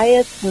the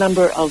highest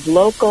number of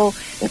local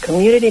and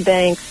community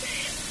banks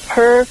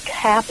per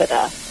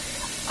capita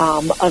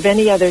of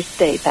any other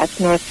state. That's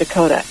North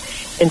Dakota.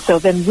 And so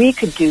then we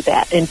could do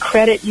that, and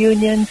credit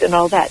unions and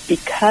all that,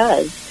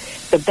 because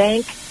the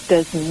Bank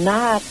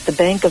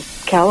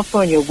of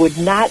California would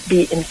not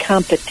be in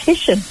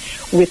competition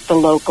with the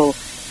local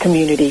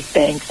community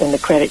banks and the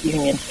credit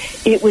unions.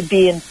 It would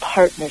be in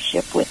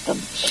partnership with them.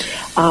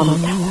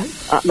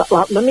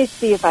 Let me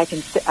see if I can.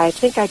 I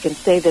think I can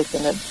say this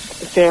in a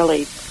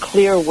fairly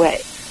clear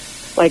way.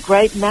 Like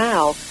right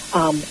now,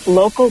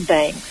 local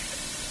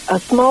banks, a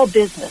small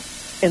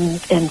business,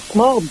 and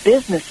small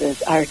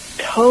businesses are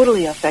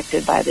totally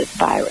affected by this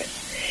virus.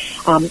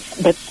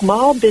 But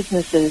small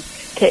businesses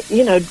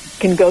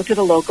can go to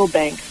the local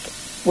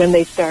banks when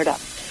they start up.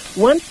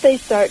 Once they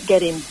start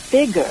getting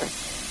bigger,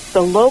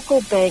 the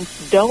local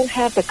banks don't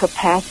have the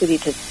capacity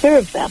to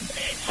serve them.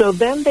 So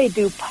then they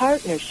do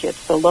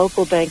partnerships. The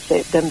local banks,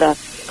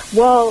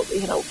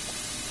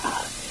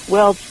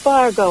 Wells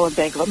Fargo and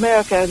Bank of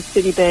America and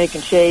Citibank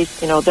and Chase,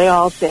 they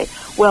all say,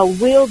 well,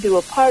 we'll do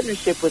a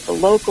partnership with the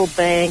local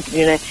bank,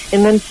 and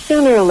then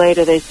sooner or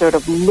later they sort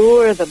of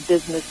lure the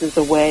businesses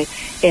away,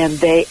 and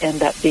they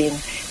end up being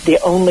the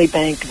only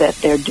bank that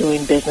they're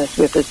doing business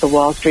with is the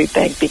Wall Street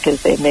Bank,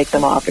 because they make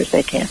them offers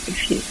they can't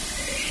refuse.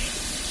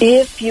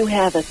 If you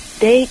have a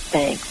state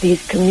bank,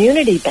 these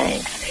community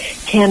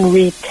banks can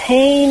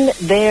retain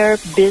their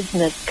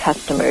business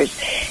customers,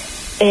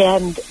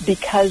 and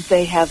because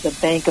they have the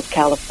Bank of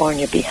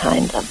California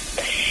behind them.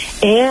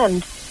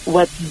 And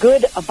what's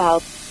good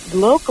about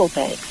local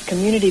banks,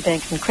 community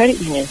banks, and credit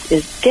unions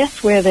is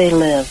guess where they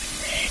live,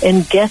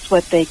 and guess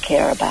what they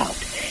care about.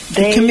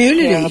 They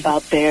care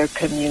about their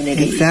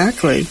community.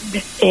 Exactly.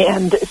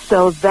 And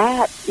so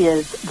that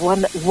is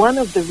one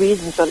of the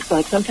reasons that,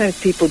 like, sometimes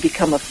people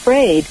become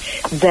afraid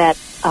that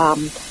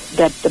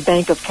that the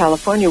Bank of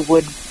California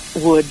would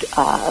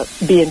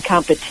be in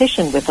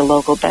competition with the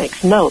local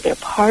banks. No, they're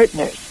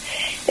partners.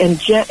 And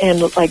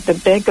like the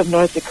Bank of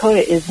North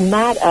Dakota is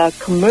not a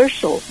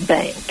commercial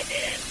bank.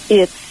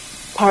 It's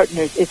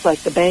partners. It's like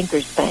the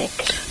Bankers Bank.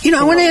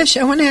 I want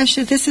to ask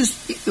you, this is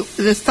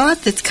the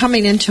thought that's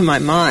coming into my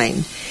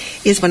mind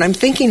is when I'm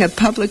thinking of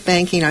public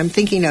banking, I'm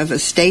thinking of a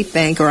state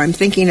bank, or I'm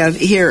thinking of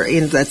here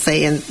in, let's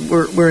say,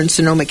 we're in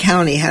Sonoma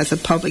County has a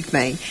public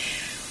bank.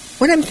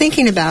 What I'm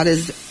thinking about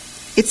is,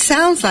 it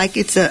sounds like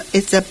it's a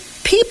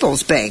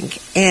people's bank,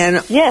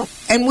 and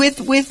yes, and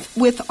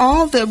with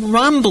all the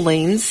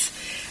rumblings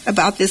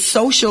about this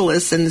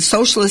socialist and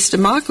socialist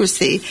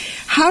democracy,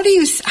 how do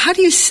you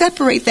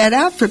separate that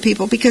out for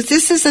people? Because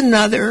this is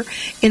another,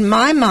 in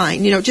my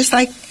mind, just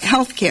like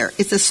healthcare,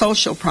 it's a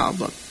social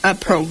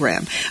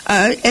program.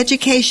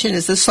 Education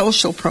is a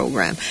social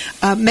program.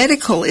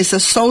 Medical is a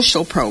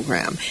social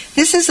program.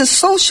 This is a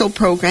social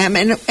program,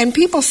 and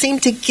people seem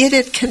to get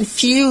it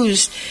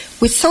confused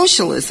with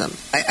socialism,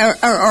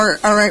 or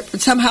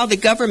somehow the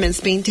government's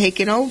being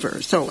taken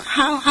over. So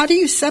how do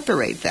you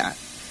separate that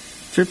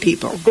for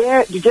people?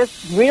 There has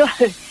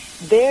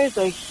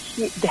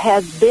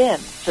been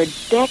for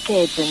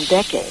decades and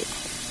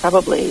decades,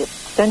 probably a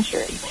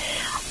century,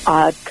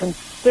 a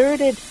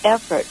concerted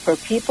effort for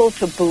people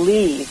to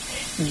believe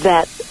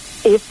that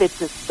if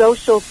it's a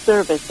social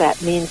service,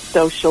 that means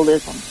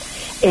socialism.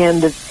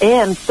 And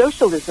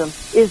socialism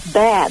is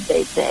bad,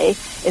 they say,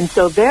 and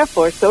so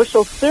therefore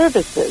social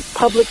services,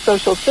 public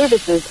social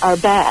services, are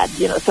bad.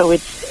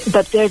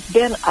 But there's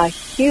been a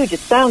huge. It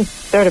sounds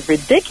sort of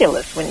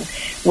ridiculous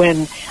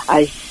when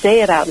I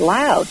say it out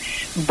loud,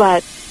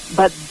 but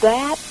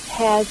that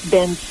has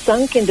been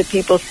sunk into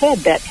people's head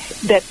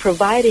that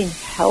providing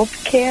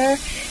health care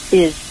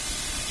is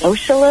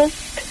socialist.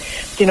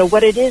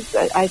 What it is,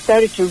 I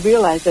started to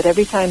realize that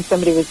every time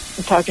somebody was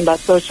talking about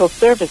social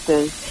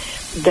services,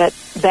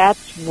 that's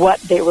what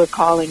they were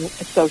calling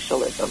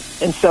socialism.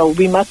 And so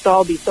we must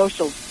all be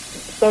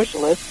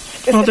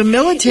socialists. Well, the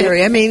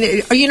military,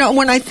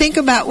 when I think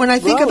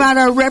about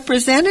our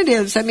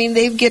representatives,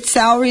 they get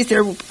salaries,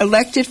 they're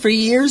elected for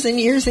years and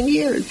years and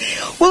years.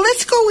 Well,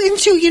 let's go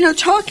into,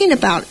 talking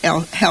about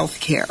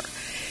health care.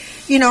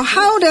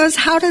 How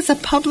does a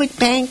public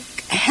bank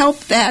help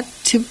that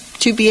to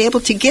be able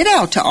to get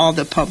out to all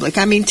the public?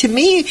 To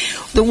me,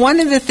 one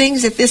of the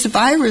things that this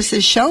virus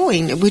is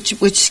showing, which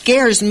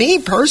scares me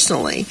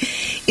personally,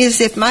 is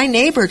if my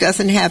neighbor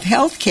doesn't have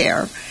health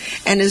care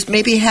and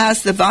maybe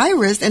has the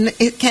virus and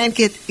it can't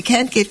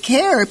get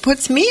care, it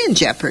puts me in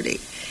jeopardy.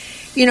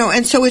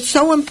 And so it's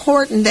so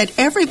important that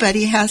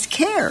everybody has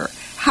care.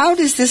 How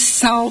does this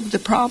solve the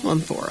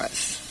problem for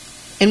us?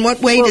 In what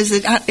ways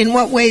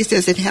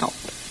does it help?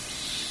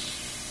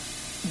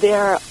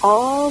 There are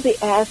all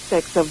the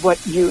aspects of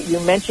what you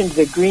mentioned,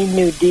 the Green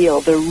New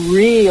Deal, the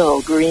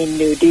real Green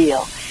New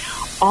Deal.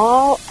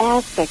 All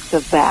aspects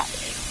of that.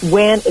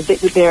 When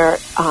there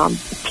are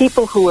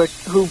people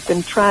who've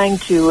been trying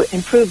to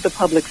improve the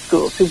public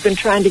schools, who've been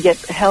trying to get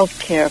health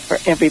care for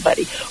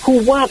everybody,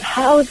 who want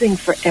housing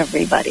for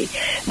everybody.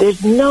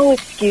 There's no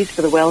excuse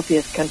for the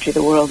wealthiest country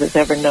the world has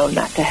ever known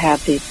not to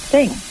have these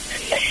things.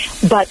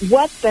 But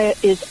what there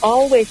is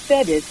always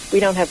said is, we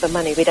don't have the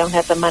money, we don't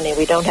have the money,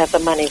 we don't have the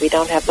money, we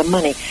don't have the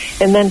money.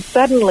 And then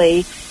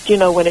suddenly,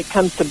 when it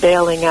comes to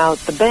bailing out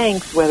the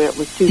banks, whether it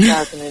was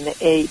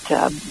 2008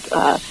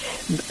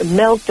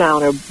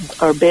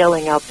 meltdown or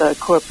bailing out the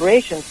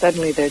corporations,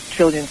 suddenly there's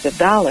trillions of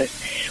dollars.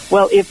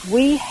 Well, if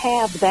we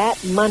have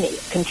that money,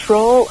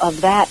 control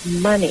of that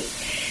money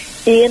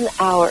in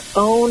our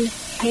own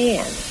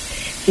hands,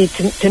 see,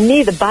 to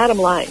me, the bottom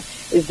line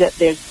is that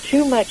there's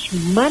too much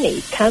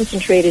money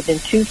concentrated in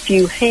too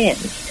few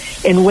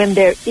hands. And when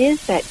there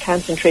is that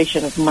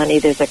concentration of money,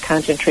 there's a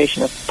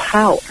concentration of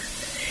power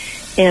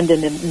and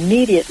an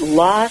immediate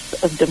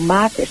loss of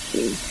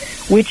democracy,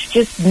 which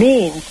just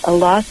means a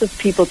loss of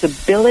people's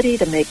ability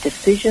to make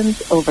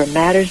decisions over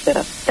matters that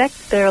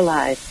affect their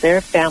lives,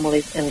 their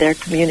families, and their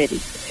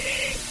communities.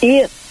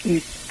 If you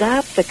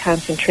stop the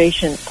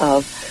concentration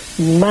of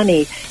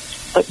money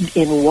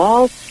in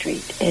Wall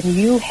Street and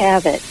you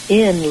have it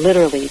in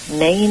literally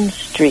Main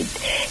Street,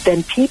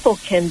 then people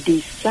can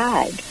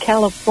decide.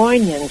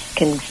 Californians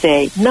can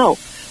say, no,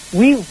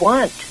 we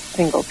want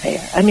single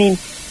payer. I mean,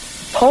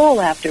 poll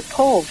after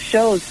poll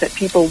shows that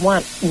people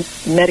want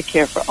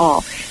Medicare for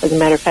all. As a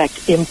matter of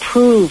fact,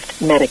 improved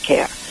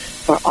Medicare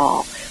for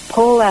all.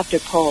 Poll after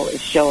poll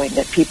is showing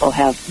that people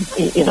have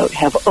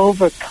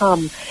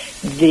overcome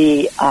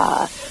the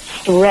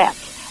threat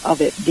of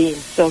it being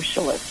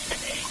socialist.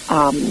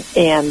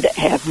 And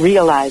have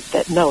realized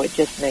that, no, it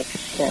just makes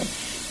sense.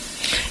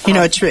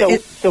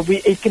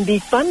 It can be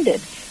funded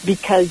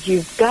because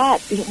you've got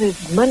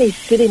this money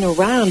sitting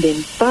around in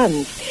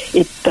funds.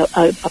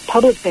 A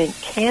public bank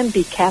can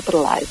be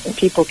capitalized, and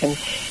people can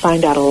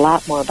find out a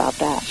lot more about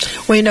that.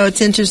 Well,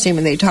 it's interesting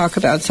when they talk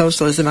about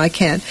socialism. I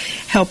can't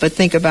help but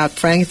think about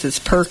Frances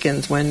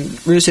Perkins when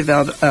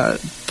Roosevelt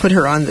put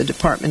her on the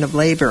Department of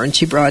Labor, and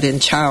she brought in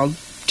child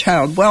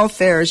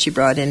welfare, she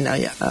brought in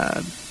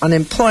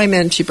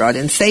unemployment, she brought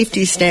in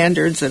safety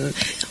standards, and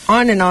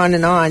on and on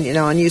and on,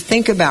 and you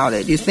think about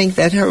it, you think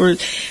that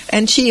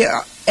and she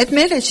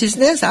admitted,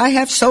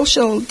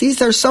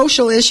 these are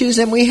social issues,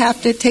 and we have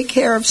to take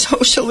care of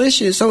social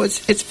issues, so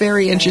it's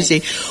very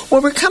interesting.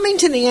 Well, we're coming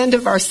to the end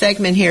of our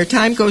segment here.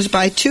 Time goes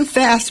by too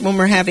fast when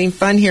we're having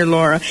fun here,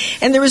 Laura,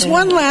 and there is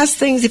one last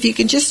thing, if you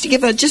can just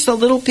give just a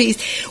little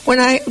piece. When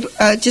I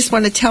just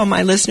want to tell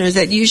my listeners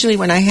that usually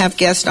when I have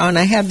guests on,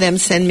 I have them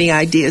send me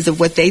ideas of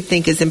what they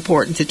think is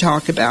important to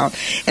talk about,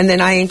 and then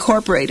I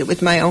incorporate it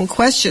with my own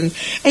questions.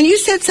 And you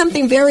said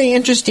something very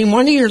interesting.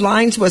 One of your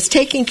lines was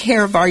taking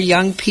care of our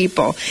young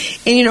people.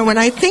 And, when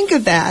I think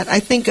of that, I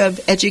think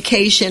of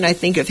education, I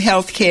think of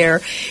health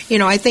care,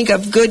 I think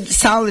of good,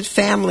 solid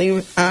family,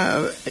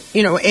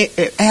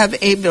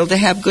 able to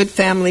have good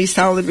family,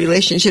 solid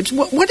relationships.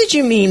 What did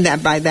you mean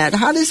by that?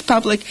 How does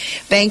public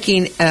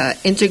banking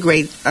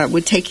integrate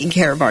with taking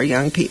care of our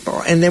young people?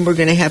 And then we're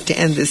going to have to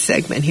end this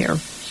segment here.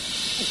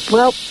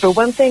 Well, for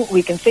one thing,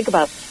 we can think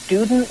about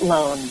student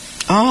loans.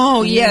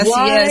 Oh, yes,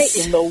 Why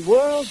in the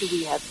world do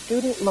we have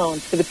student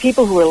loans for the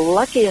people who are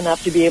lucky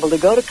enough to be able to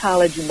go to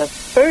college in the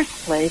first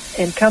place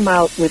and come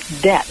out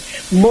with debt?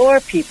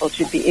 More people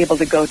should be able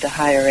to go to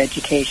higher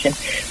education.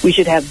 We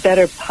should have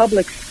better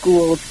public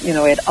schools,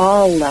 at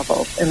all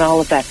levels and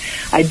all of that.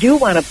 I do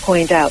want to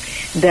point out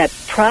that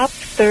Prop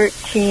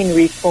 13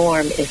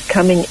 reform is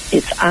coming.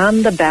 It's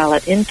on the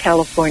ballot in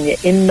California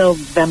in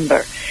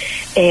November,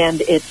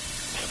 and it's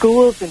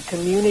schools and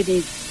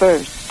communities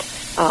first.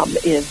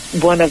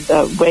 Is one of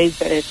the ways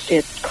that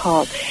it's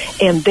called.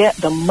 And that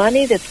the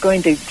money that's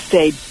going to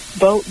say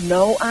vote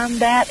no on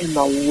that, and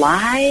the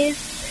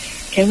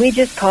lies, can we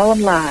just call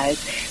them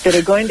lies, that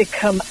are going to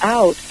come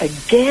out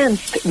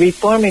against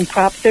reforming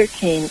Prop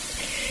 13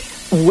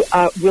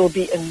 will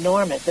be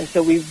enormous. And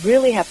so we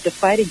really have to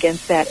fight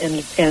against that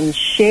and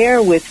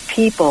share with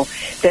people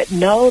that,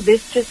 no,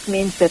 this just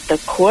means that the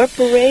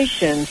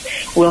corporations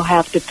will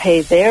have to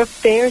pay their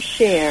fair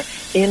share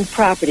in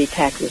property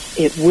taxes.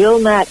 It will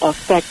not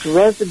affect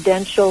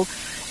residential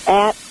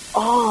at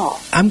all.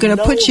 I'm going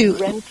to put you... No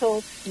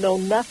rentals, no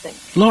nothing.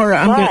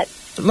 Laura,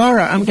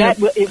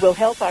 it will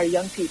help our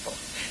young people.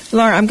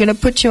 Laura, I'm going to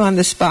put you on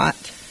the spot.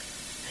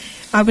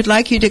 I would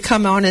like you to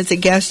come on as a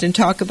guest and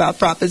talk about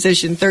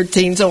Proposition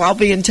 13, so I'll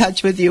be in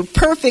touch with you.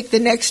 Perfect, the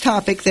next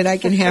topic that I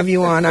can have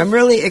you on. I'm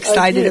really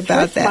excited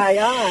about that. My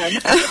arm.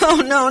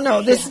 Oh,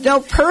 no,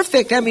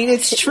 perfect. I mean,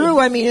 it's true.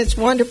 I mean, it's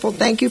wonderful.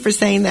 Thank you for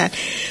saying that.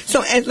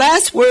 So, at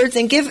last words,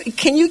 and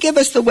can you give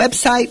us the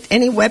website,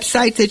 any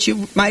website that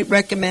you might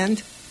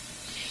recommend?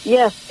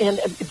 Yes, and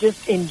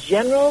just in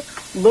general,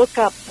 look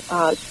up,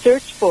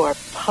 search for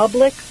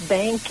public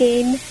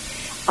banking,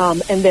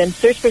 and then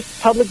search for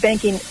public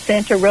banking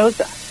Santa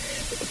Rosa,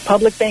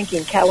 public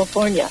banking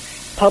California,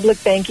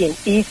 public banking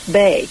East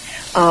Bay.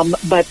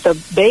 But the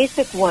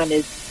basic one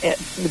is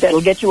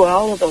that'll get you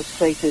all of those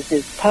places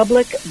is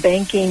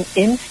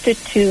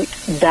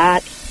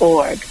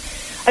publicbankinginstitute.org.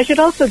 I should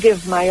also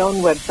give my own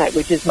website,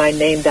 which is my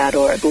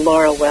name.org,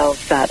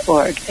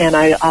 laurawells.org, and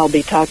I'll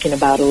be talking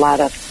about a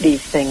lot of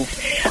these things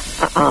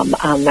on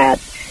that,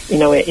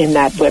 in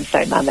that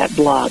website, on that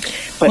blog.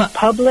 But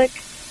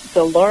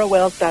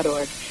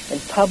laurawells.org and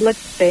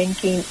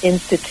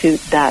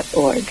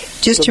publicbankinginstitute.org.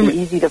 It'll be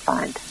easy to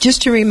find.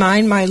 Just to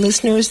remind my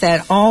listeners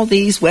that all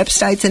these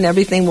websites and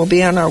everything will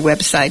be on our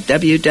website,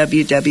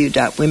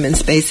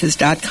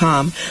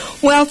 www.womenspaces.com.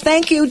 Well,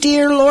 thank you,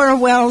 dear Laura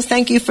Wells.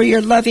 Thank you for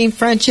your loving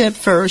friendship,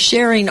 for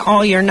sharing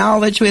all your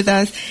knowledge with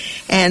us.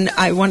 And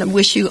I want to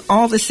wish you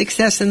all the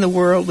success in the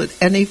world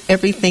with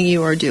everything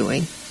you are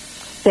doing.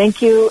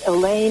 Thank you,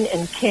 Elaine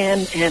and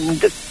Ken,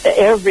 and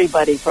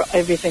everybody for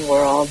everything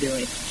we're all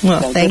doing.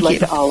 Well, so thank you.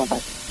 Good luck to all of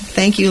us.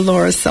 Thank you,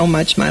 Laura, so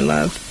much, my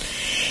love.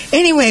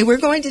 Anyway, we're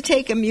going to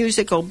take a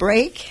musical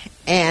break,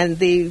 and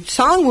the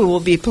song we will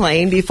be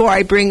playing before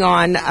I bring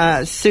on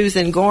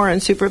Susan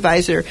Gorin,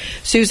 Supervisor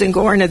Susan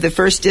Gorin of the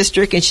 1st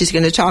District, and she's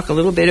going to talk a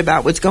little bit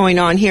about what's going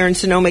on here in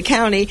Sonoma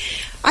County.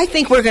 I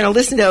think we're going to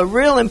listen to a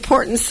real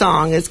important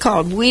song. It's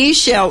called We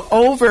Shall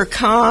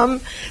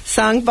Overcome,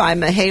 sung by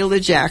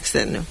Mahalia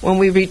Jackson. When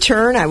we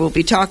return, I will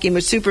be talking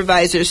with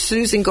Supervisor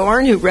Susan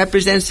Gorin, who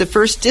represents the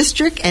 1st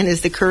District and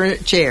is the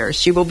current chair.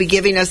 She will be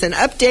giving us an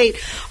update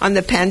on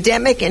the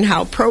pandemic and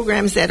how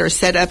programs that are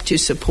set up to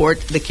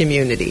support the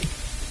community.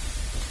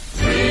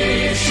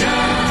 We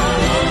shall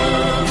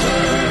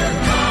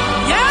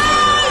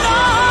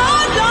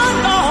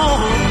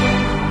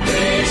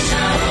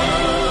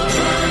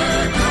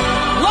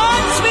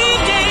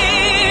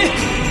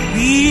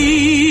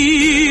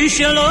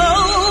shall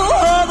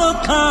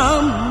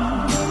overcome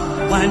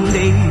one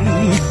day.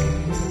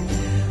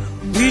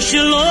 We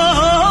shall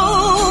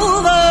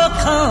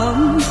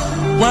overcome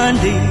one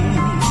day.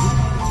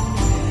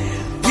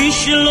 We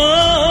shall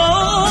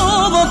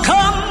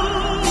overcome,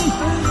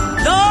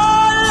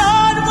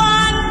 Lord,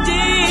 one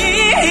day.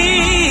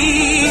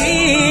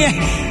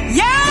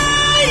 Yeah.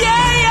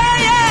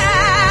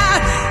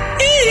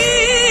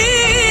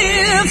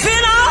 If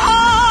in our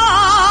heart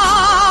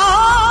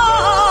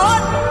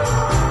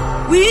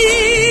we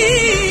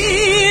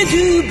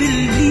do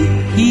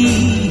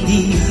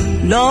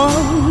believe,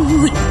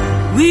 Lord,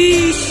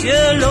 we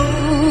shall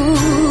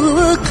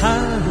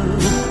overcome,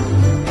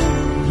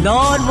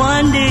 Lord,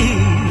 one day.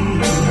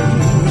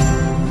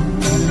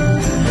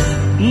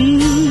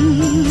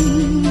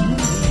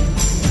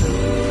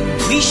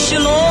 We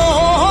shall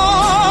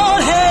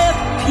all have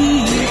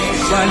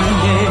peace one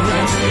day.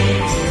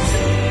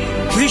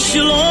 We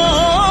shall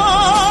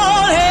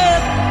all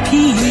have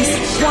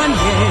peace one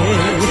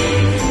day.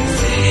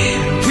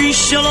 We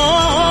shall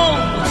all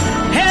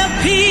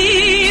have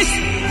peace,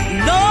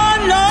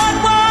 Lord,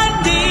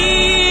 one day.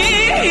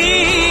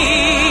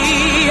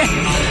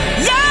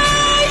 Yeah.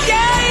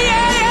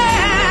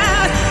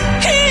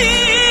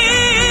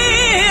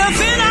 If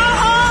in our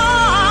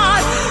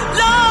heart,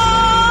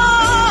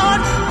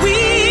 Lord, we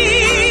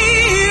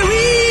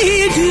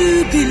do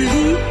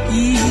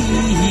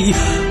believe,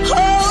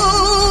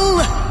 oh,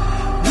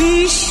 we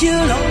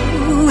shall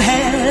all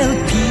have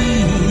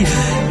peace,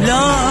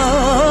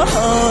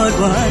 Lord,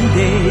 one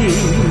day.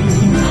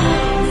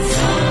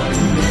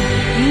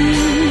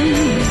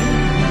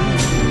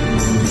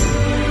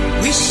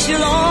 We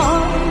shall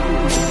all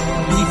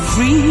be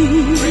free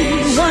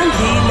one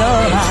day,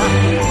 Lord.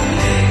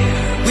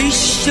 We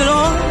shall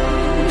all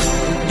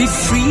be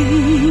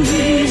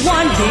free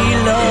one day,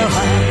 Lord.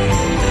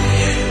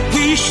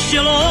 We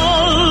shall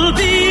all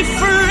be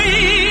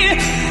free,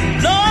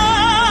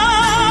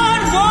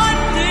 Lord,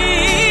 one day.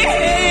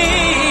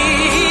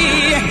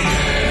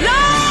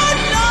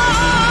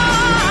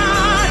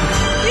 Lord,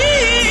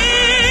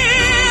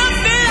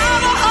 if in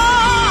our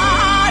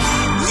heart,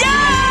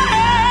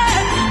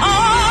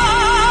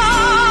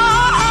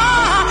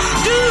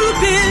 do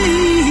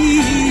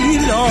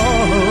believe,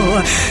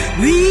 Lord,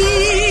 we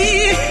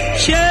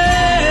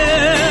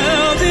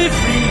shall be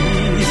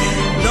free,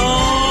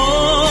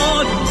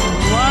 Lord,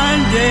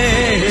 one day.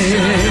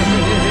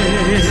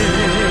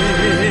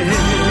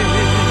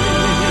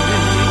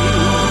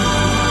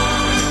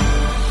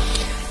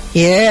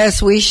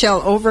 Yes, we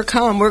shall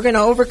overcome. We're going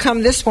to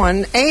overcome this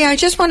one. Hey, I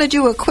just want to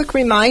do a quick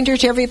reminder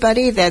to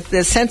everybody that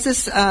the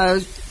census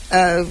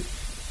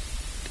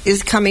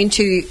is coming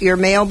to your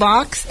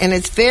mailbox, and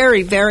it's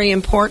very, very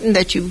important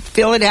that you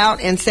fill it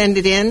out and send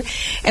it in.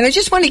 And I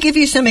just want to give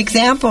you some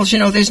examples. You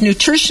know, there's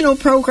nutritional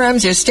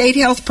programs, there's state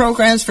health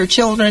programs for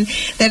children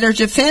that are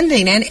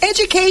defending, and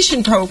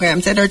education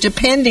programs that are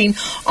depending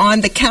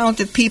on the count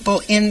of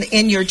people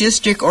in your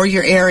district or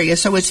your area.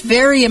 So it's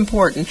very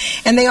important.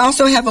 And they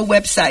also have a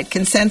website,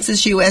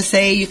 Consensus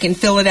USA. You can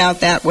fill it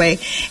out that way.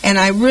 And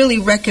I really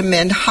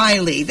recommend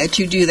highly that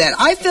you do that.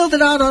 I filled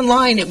it out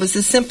online. It was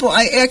a simple,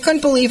 I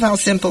couldn't believe how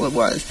simple it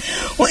was.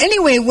 Well,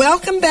 anyway,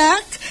 welcome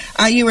back.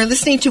 You are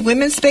listening to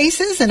Women's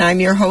Spaces, and I'm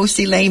your host,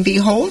 Elaine B.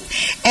 Holt.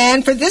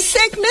 And for this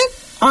segment,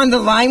 on the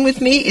line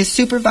with me is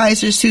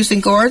Supervisor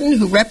Susan Gordon,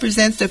 who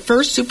represents the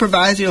 1st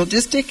Supervisorial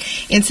District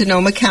in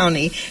Sonoma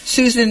County.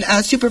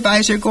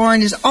 Supervisor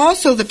Gordon is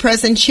also the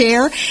present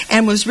chair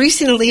and was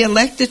recently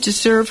elected to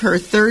serve her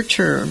 3rd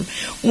term.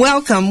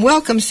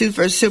 Welcome,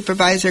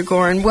 Supervisor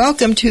Gordon.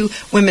 Welcome to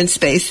Women's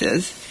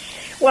Spaces.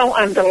 Well,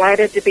 I'm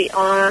delighted to be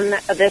on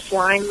this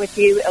line with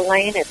you,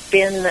 Elaine. It's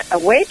been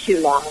way too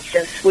long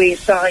since we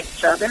saw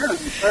each other and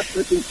worked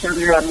with each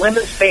other on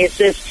Women's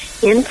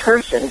Spaces in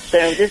person.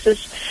 So this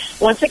is,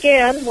 once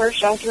again, we're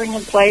sheltering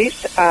in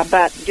place,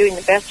 but doing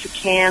the best we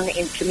can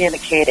in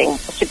communicating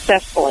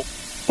successfully.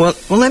 Well,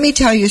 let me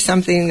tell you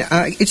something.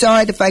 It's all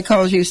right if I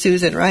call you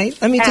Susan,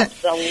 right?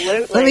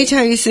 Absolutely. Let me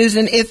tell you,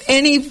 Susan, if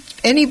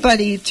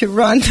anybody to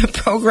run the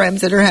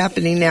programs that are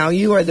happening now,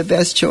 you are the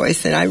best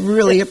choice, and I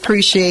really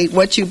appreciate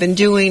what you've been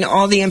doing,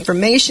 all the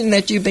information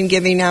that you've been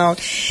giving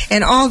out,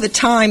 and all the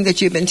time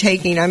that you've been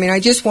taking. I mean, I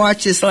just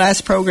watched this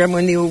last program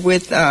when you were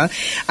with,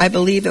 I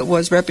believe it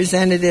was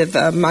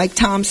Representative Mike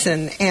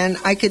Thompson, and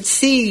I could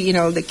see, you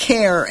know, the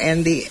care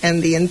and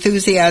the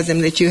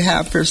enthusiasm that you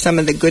have for some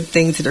of the good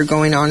things that are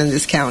going on in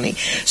this county.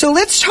 So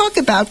let's talk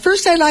about,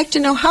 first I'd like to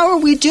know, how are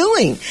we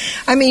doing?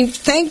 I mean,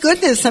 thank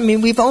goodness. I mean,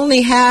 we've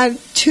only had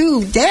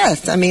 2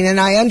 deaths. I mean, and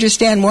I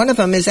understand one of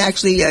them is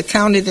actually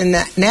counted in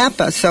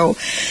Napa. So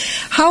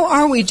how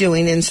are we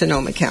doing in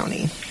Sonoma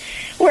County?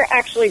 We're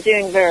actually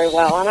doing very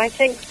well, and I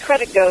think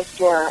credit goes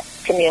to our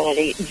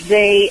community.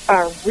 They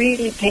are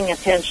really paying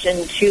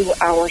attention to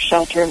our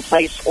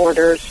shelter-in-place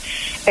orders.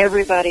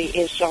 Everybody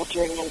is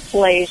sheltering in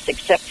place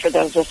except for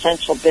those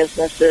essential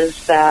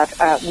businesses that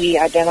we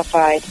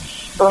identified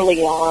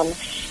early on.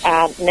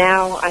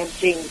 Now I'm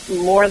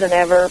seeing more than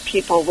ever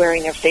people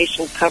wearing their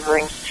facial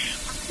coverings.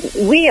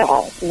 We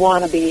all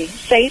want to be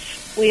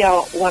safe. We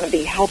all want to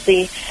be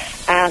healthy.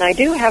 And I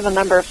do have a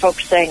number of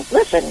folks saying,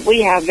 listen,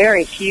 we have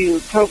very few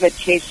COVID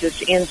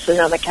cases in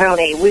Sonoma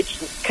County, which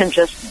can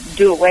just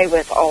do away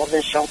with all of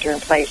this shelter in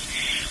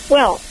place.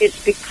 Well,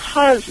 it's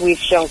because we've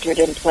sheltered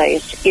in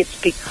place.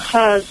 It's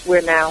because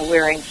we're now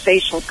wearing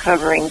facial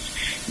coverings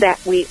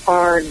that we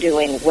are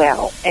doing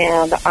well.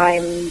 And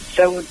I'm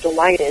so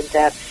delighted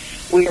that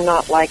we're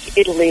not like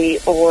Italy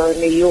or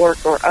New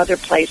York or other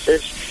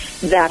places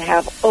that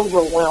have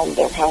overwhelmed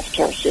their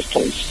healthcare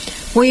systems.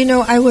 Well, you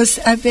know,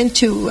 I've been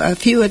to a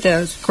few of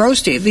the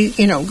grocery,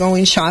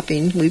 going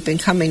shopping. We've been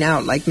coming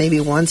out like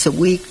maybe once a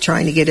week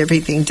trying to get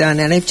everything done.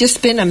 And I've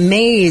just been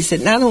amazed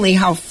at not only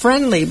how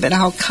friendly, but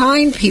how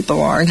kind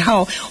people are and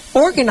how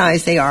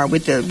organized they are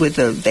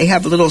they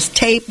have a little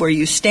tape where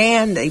you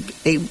stand,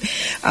 they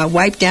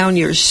wipe down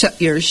your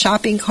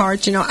shopping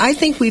carts. You know, I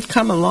think we've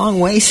come a long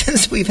way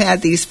since we've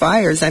had these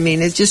fires. I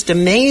mean, it's just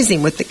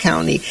amazing what the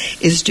county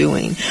is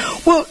doing.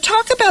 Well,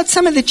 talk about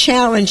some of the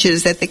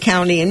challenges that the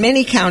county and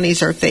many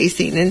counties are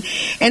facing,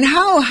 and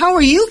how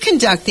are you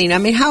conducting? I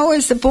mean, how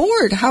is the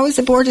board? How is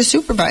the board of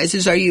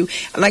supervisors? Are you,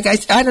 like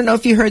I don't know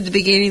if you heard the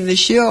beginning of the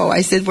show,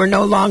 I said we're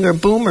no longer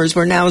boomers,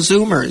 we're now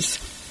zoomers.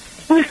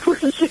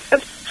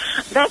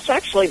 That's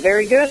actually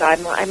very good.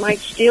 I might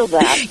steal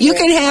that. You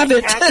can have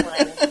it.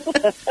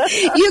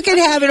 You can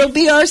have it. It'll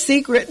be our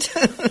secret.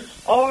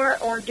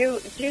 Or do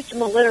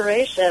some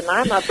alliteration.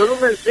 I'm a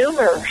boomer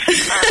zoomer.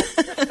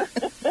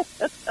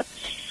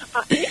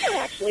 We're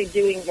actually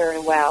doing very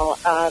well.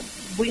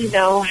 We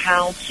know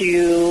how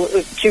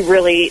to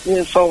really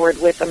move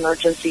forward with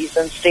emergencies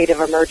and state of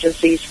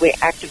emergencies. We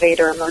activate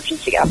our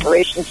Emergency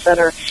Operations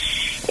Center,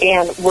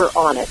 and we're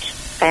on it.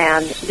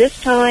 And this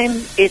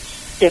time,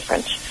 it's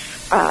different.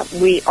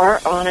 We are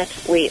on it.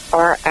 We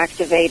are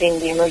activating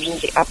the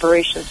Emergency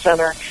Operations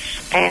Center,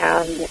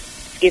 and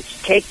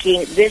it's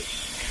taking,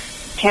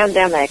 this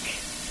pandemic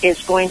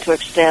is going to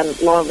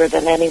extend longer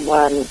than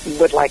anyone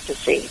would like to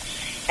see.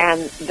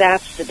 And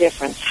that's the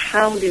difference.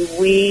 How do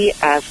we,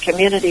 as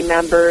community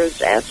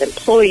members, as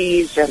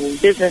employees and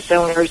business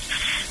owners,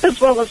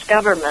 as well as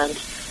government,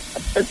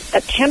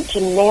 attempt to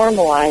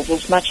normalize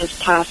as much as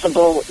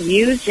possible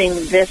using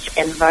this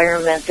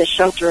environment, the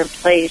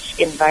shelter-in-place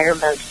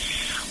environment,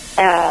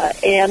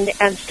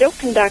 and still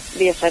conduct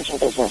the essential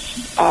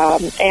business.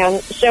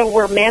 And so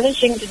we're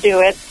managing to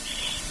do it.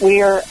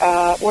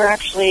 We're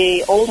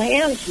actually old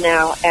hands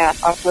now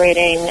at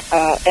operating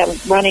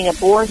and running a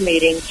board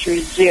meeting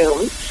through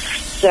Zoom.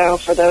 So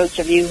for those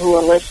of you who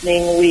are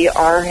listening, we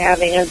are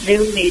having a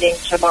Zoom meeting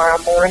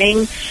tomorrow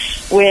morning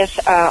with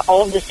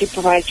all of the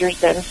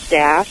supervisors and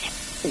staff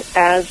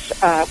as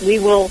we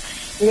will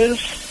move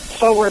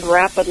forward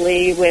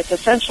rapidly with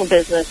essential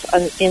business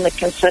in the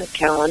consent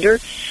calendar,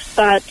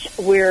 but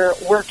we're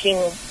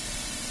working.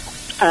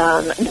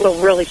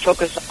 We'll really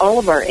focus all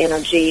of our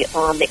energy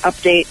on the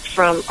update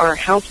from our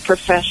health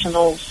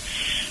professionals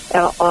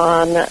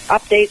on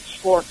updates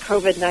for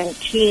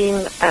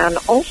COVID-19, and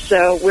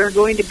also we're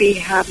going to be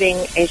having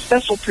a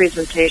special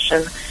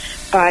presentation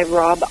by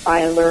Rob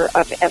Eiler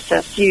of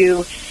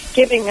SSU,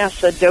 giving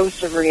us a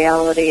dose of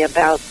reality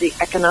about the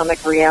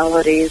economic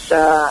realities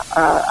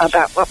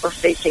about what we're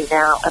facing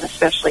now and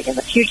especially in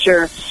the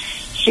future.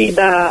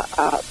 Sheba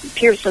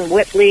Pearson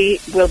Whitley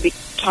will be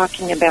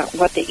talking about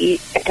what the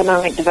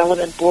Economic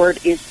Development Board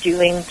is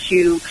doing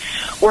to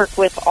work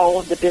with all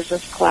of the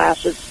business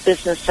classes,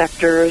 business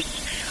sectors,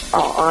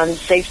 on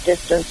safe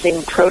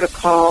distancing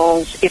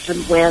protocols if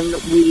and when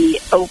we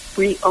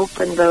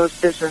reopen those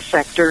business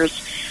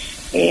sectors.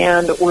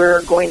 And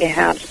we're going to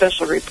have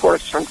special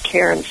reports from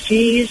Karen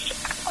Fees,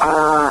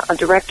 a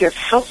Director of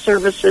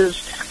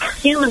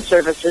Human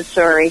Services,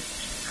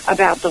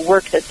 about the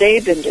work that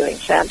they've been doing,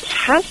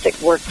 fantastic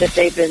work that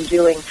they've been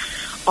doing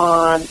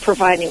on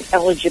providing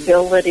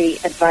eligibility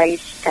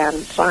advice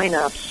and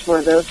sign-ups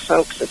for those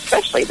folks,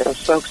 especially those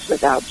folks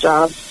without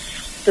jobs,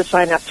 to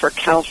sign up for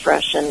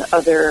CalFresh and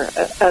other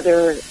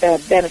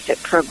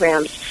benefit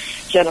programs.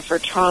 Jennifer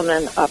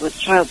Trauman with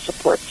Child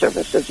Support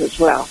Services as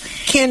well.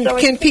 Can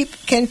people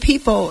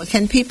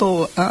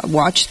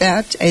watch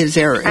that?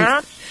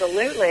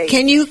 Absolutely.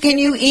 Can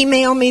you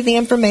email me the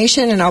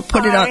information and I'll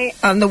put it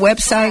on the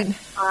website?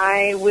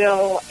 I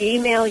will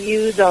email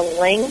you the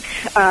link,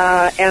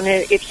 and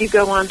if you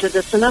go onto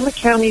the Sonoma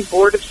County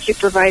Board of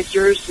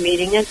Supervisors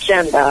meeting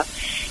agenda,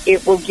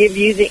 it will give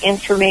you the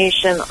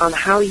information on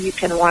how you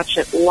can watch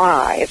it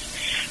live.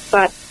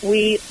 But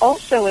we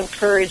also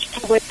encourage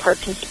public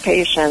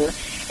participation,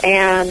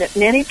 and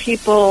many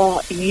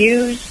people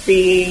use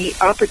the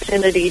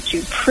opportunity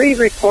to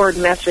pre-record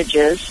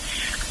messages.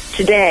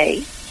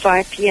 Today,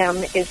 5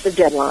 p.m. is the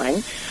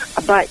deadline,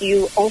 but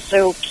you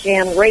also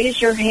can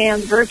raise your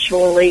hand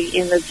virtually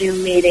in the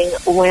Zoom meeting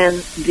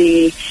when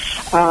the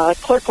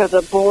clerk of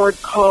the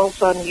board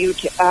calls on you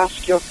to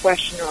ask your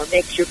question or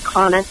make your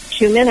comment.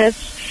 2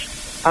 minutes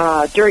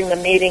during the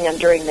meeting and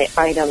during the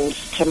items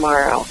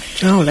tomorrow.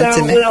 Oh, that's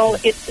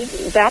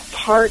amazing. That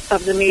part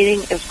of the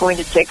meeting is going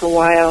to take a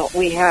while.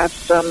 We have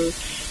some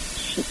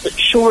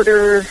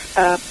shorter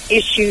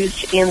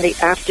issues in the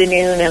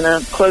afternoon and a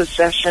closed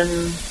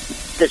session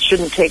that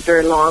shouldn't take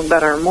very long,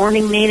 but our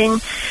morning meeting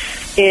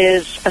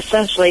is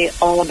essentially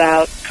all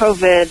about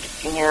COVID,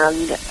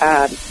 and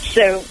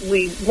so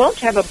we won't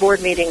have a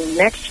board meeting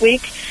next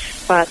week,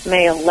 but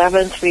May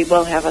 11th we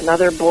will have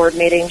another board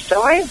meeting.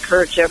 So I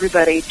encourage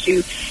everybody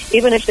to,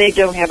 even if they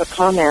don't have a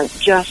comment,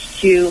 just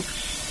to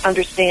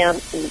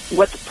understand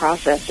what the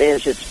process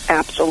is. It's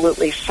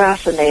absolutely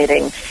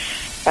fascinating.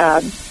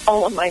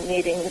 All of my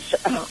meetings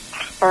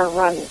are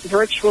run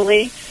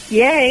virtually.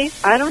 Yay,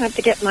 I don't have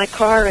to get in my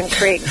car and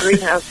create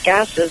greenhouse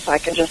gases. I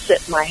can just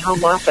sit in my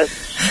home office.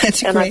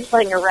 That's and great. I'm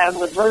playing around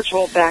with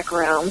virtual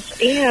backgrounds.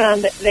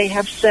 And they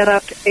have set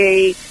up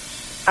a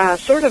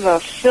sort of a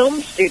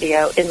film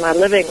studio in my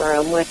living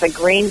room with a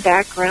green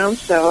background.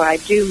 So I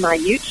do my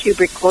YouTube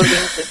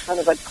recordings in front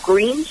of a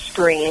green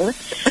screen,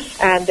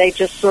 and they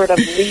just sort of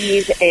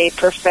leave a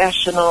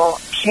professional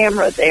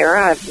camera there.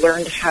 I've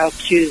learned how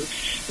to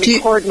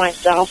record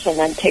myself and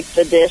then take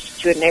the disc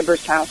to a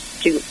neighbor's house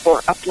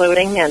for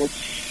uploading, and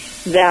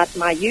that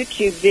my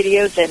YouTube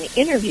videos and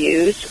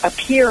interviews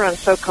appear on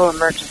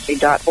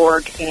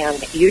SoCoEmergency.org and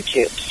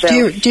YouTube.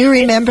 So do you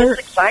remember?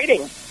 It's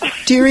exciting.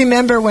 Do you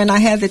remember when I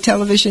had the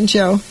television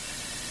show?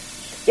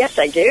 Yes,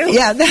 I do.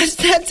 Yeah,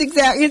 that's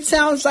exactly. It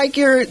sounds like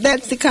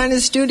that's the kind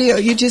of studio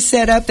you just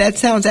set up. That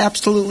sounds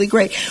absolutely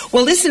great.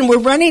 Well, listen, we're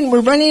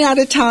running out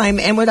of time,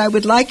 and what I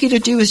would like you to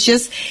do is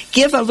just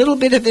give a little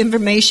bit of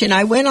information.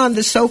 I went on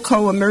the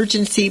SoCo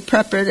Emergency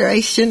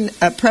Preparedness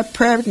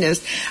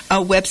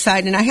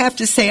website, and I have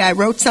to say I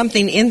wrote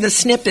something in the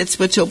snippets,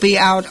 which will be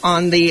out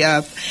on the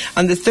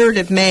 3rd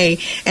of May.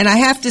 And I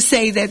have to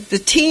say that the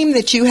team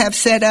that you have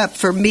set up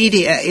for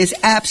media is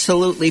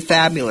absolutely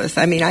fabulous.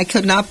 I mean, I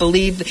could not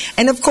believe,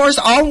 and of course,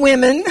 all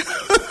women,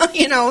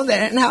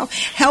 and how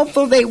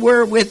helpful they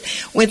were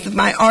with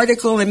my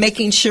article and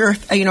making sure,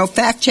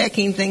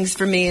 fact-checking things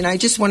for me. And I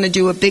just want to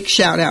do a big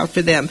shout-out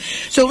for them.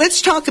 So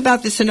let's talk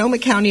about the Sonoma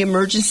County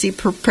Emergency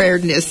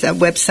Preparedness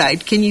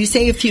website. Can you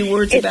say a few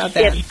words about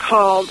that? It's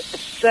called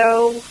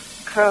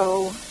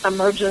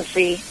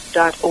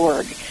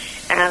SoCoEmergency.org.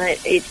 And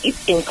it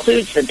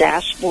includes the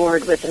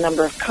dashboard with a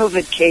number of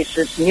COVID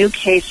cases, new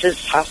cases,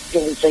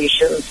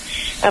 hospitalizations.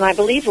 And I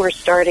believe we're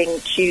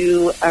starting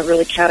to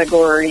really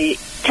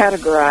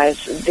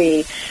categorize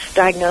the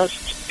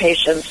diagnosed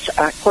patients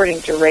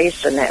according to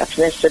race and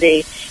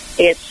ethnicity.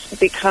 It's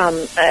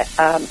become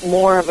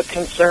more of a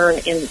concern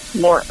in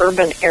more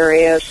urban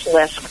areas,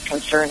 less of a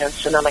concern in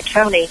Sonoma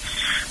County.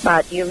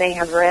 But you may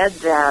have read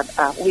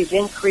that we've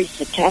increased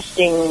the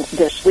testing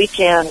this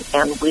weekend,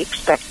 and we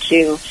expect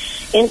to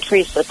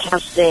increase the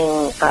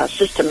testing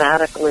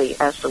systematically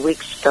as the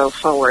weeks go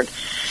forward.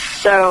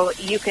 So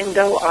you can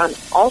go on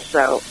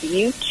also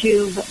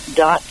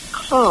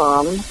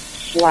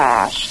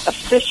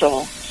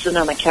youtube.com/official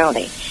Sonoma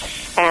County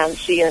and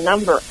see a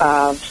number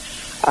of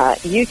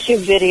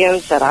YouTube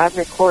videos that I've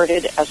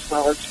recorded, as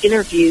well as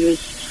interviews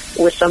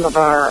with some of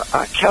our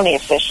county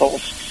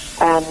officials,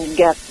 and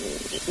get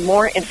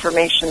more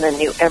information than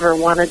you ever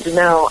wanted to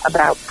know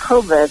about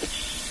COVID,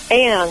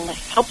 and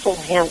helpful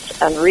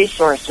hints and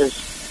resources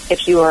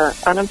if you are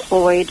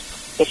unemployed,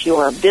 if you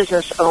are a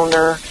business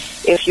owner,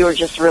 if you're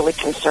just really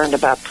concerned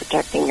about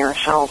protecting your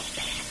health.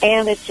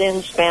 And it's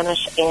in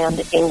Spanish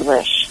and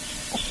English.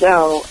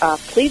 So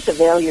please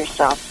avail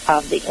yourself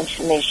of the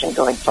information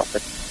going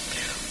forward.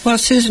 Well,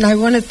 Susan, I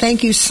want to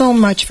thank you so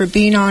much for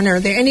being on.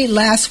 Are there any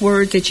last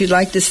words that you'd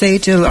like to say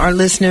to our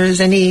listeners?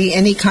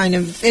 Any kind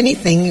of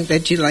anything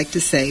that you'd like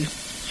to say?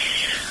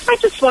 I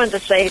just wanted to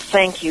say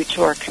thank you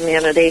to our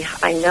community.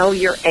 I know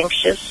you're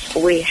anxious.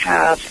 We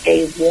have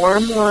a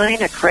warm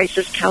line, a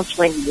crisis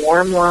counseling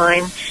warm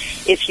line.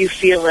 If you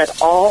feel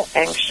at all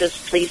anxious,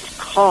 please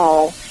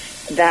call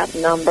that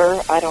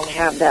number. I don't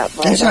have that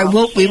right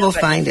Yes, we will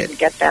find it.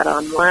 Get that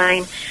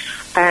online.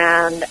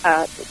 And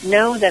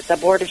know that the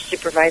Board of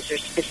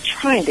Supervisors is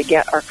trying to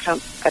get our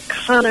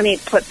economy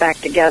put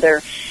back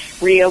together,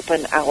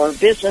 reopen our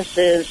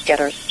businesses, get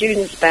our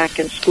students back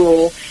in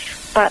school.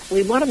 But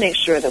we want to make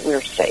sure that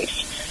we're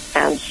safe.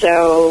 And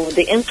so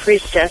the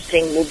increased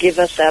testing will give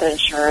us that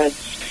assurance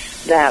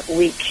that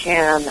we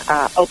can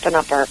open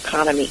up our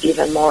economy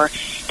even more.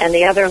 And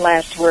the other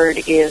last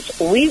word is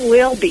we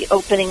will be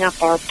opening up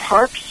our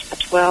parks at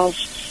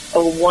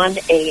 12:01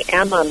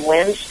 a.m. on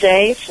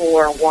Wednesday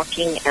for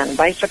walking and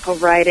bicycle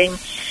riding.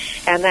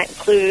 And that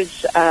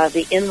includes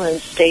the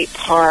inland state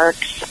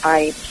parks.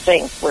 I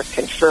think we're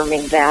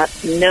confirming that.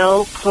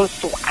 No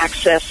coastal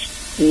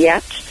access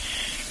yet.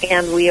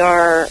 And we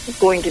are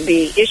going to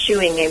be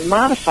issuing a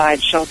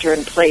modified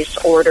shelter-in-place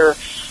order,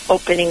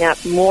 opening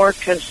up more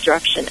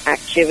construction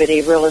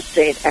activity, real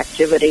estate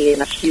activity,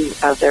 and a few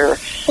other...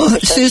 Well,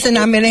 Susan,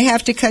 I'm going to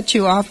have to cut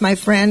you off, my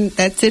friend.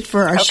 That's it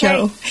for our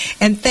show.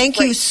 And thank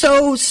you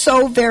so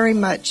very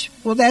much.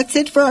 Well, that's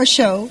it for our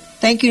show.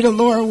 Thank you to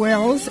Laura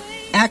Wells,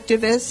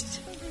 activist,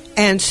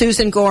 and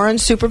Susan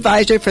Gorin,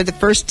 supervisor for the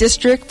 1st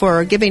District,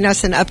 for giving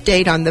us an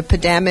update on the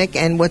pandemic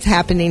and what's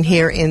happening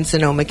here in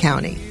Sonoma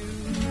County.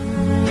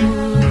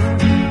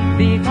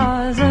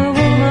 Because a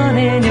woman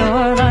in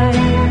your life,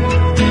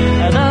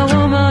 the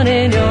woman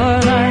in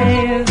your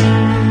life,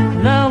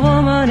 the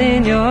woman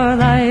in your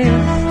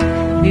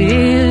life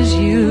is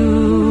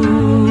you.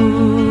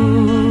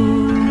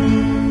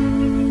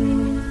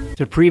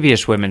 The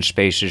previous Women's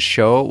Spaces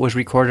show was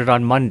recorded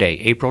on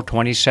Monday, April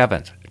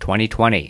 27th, 2020.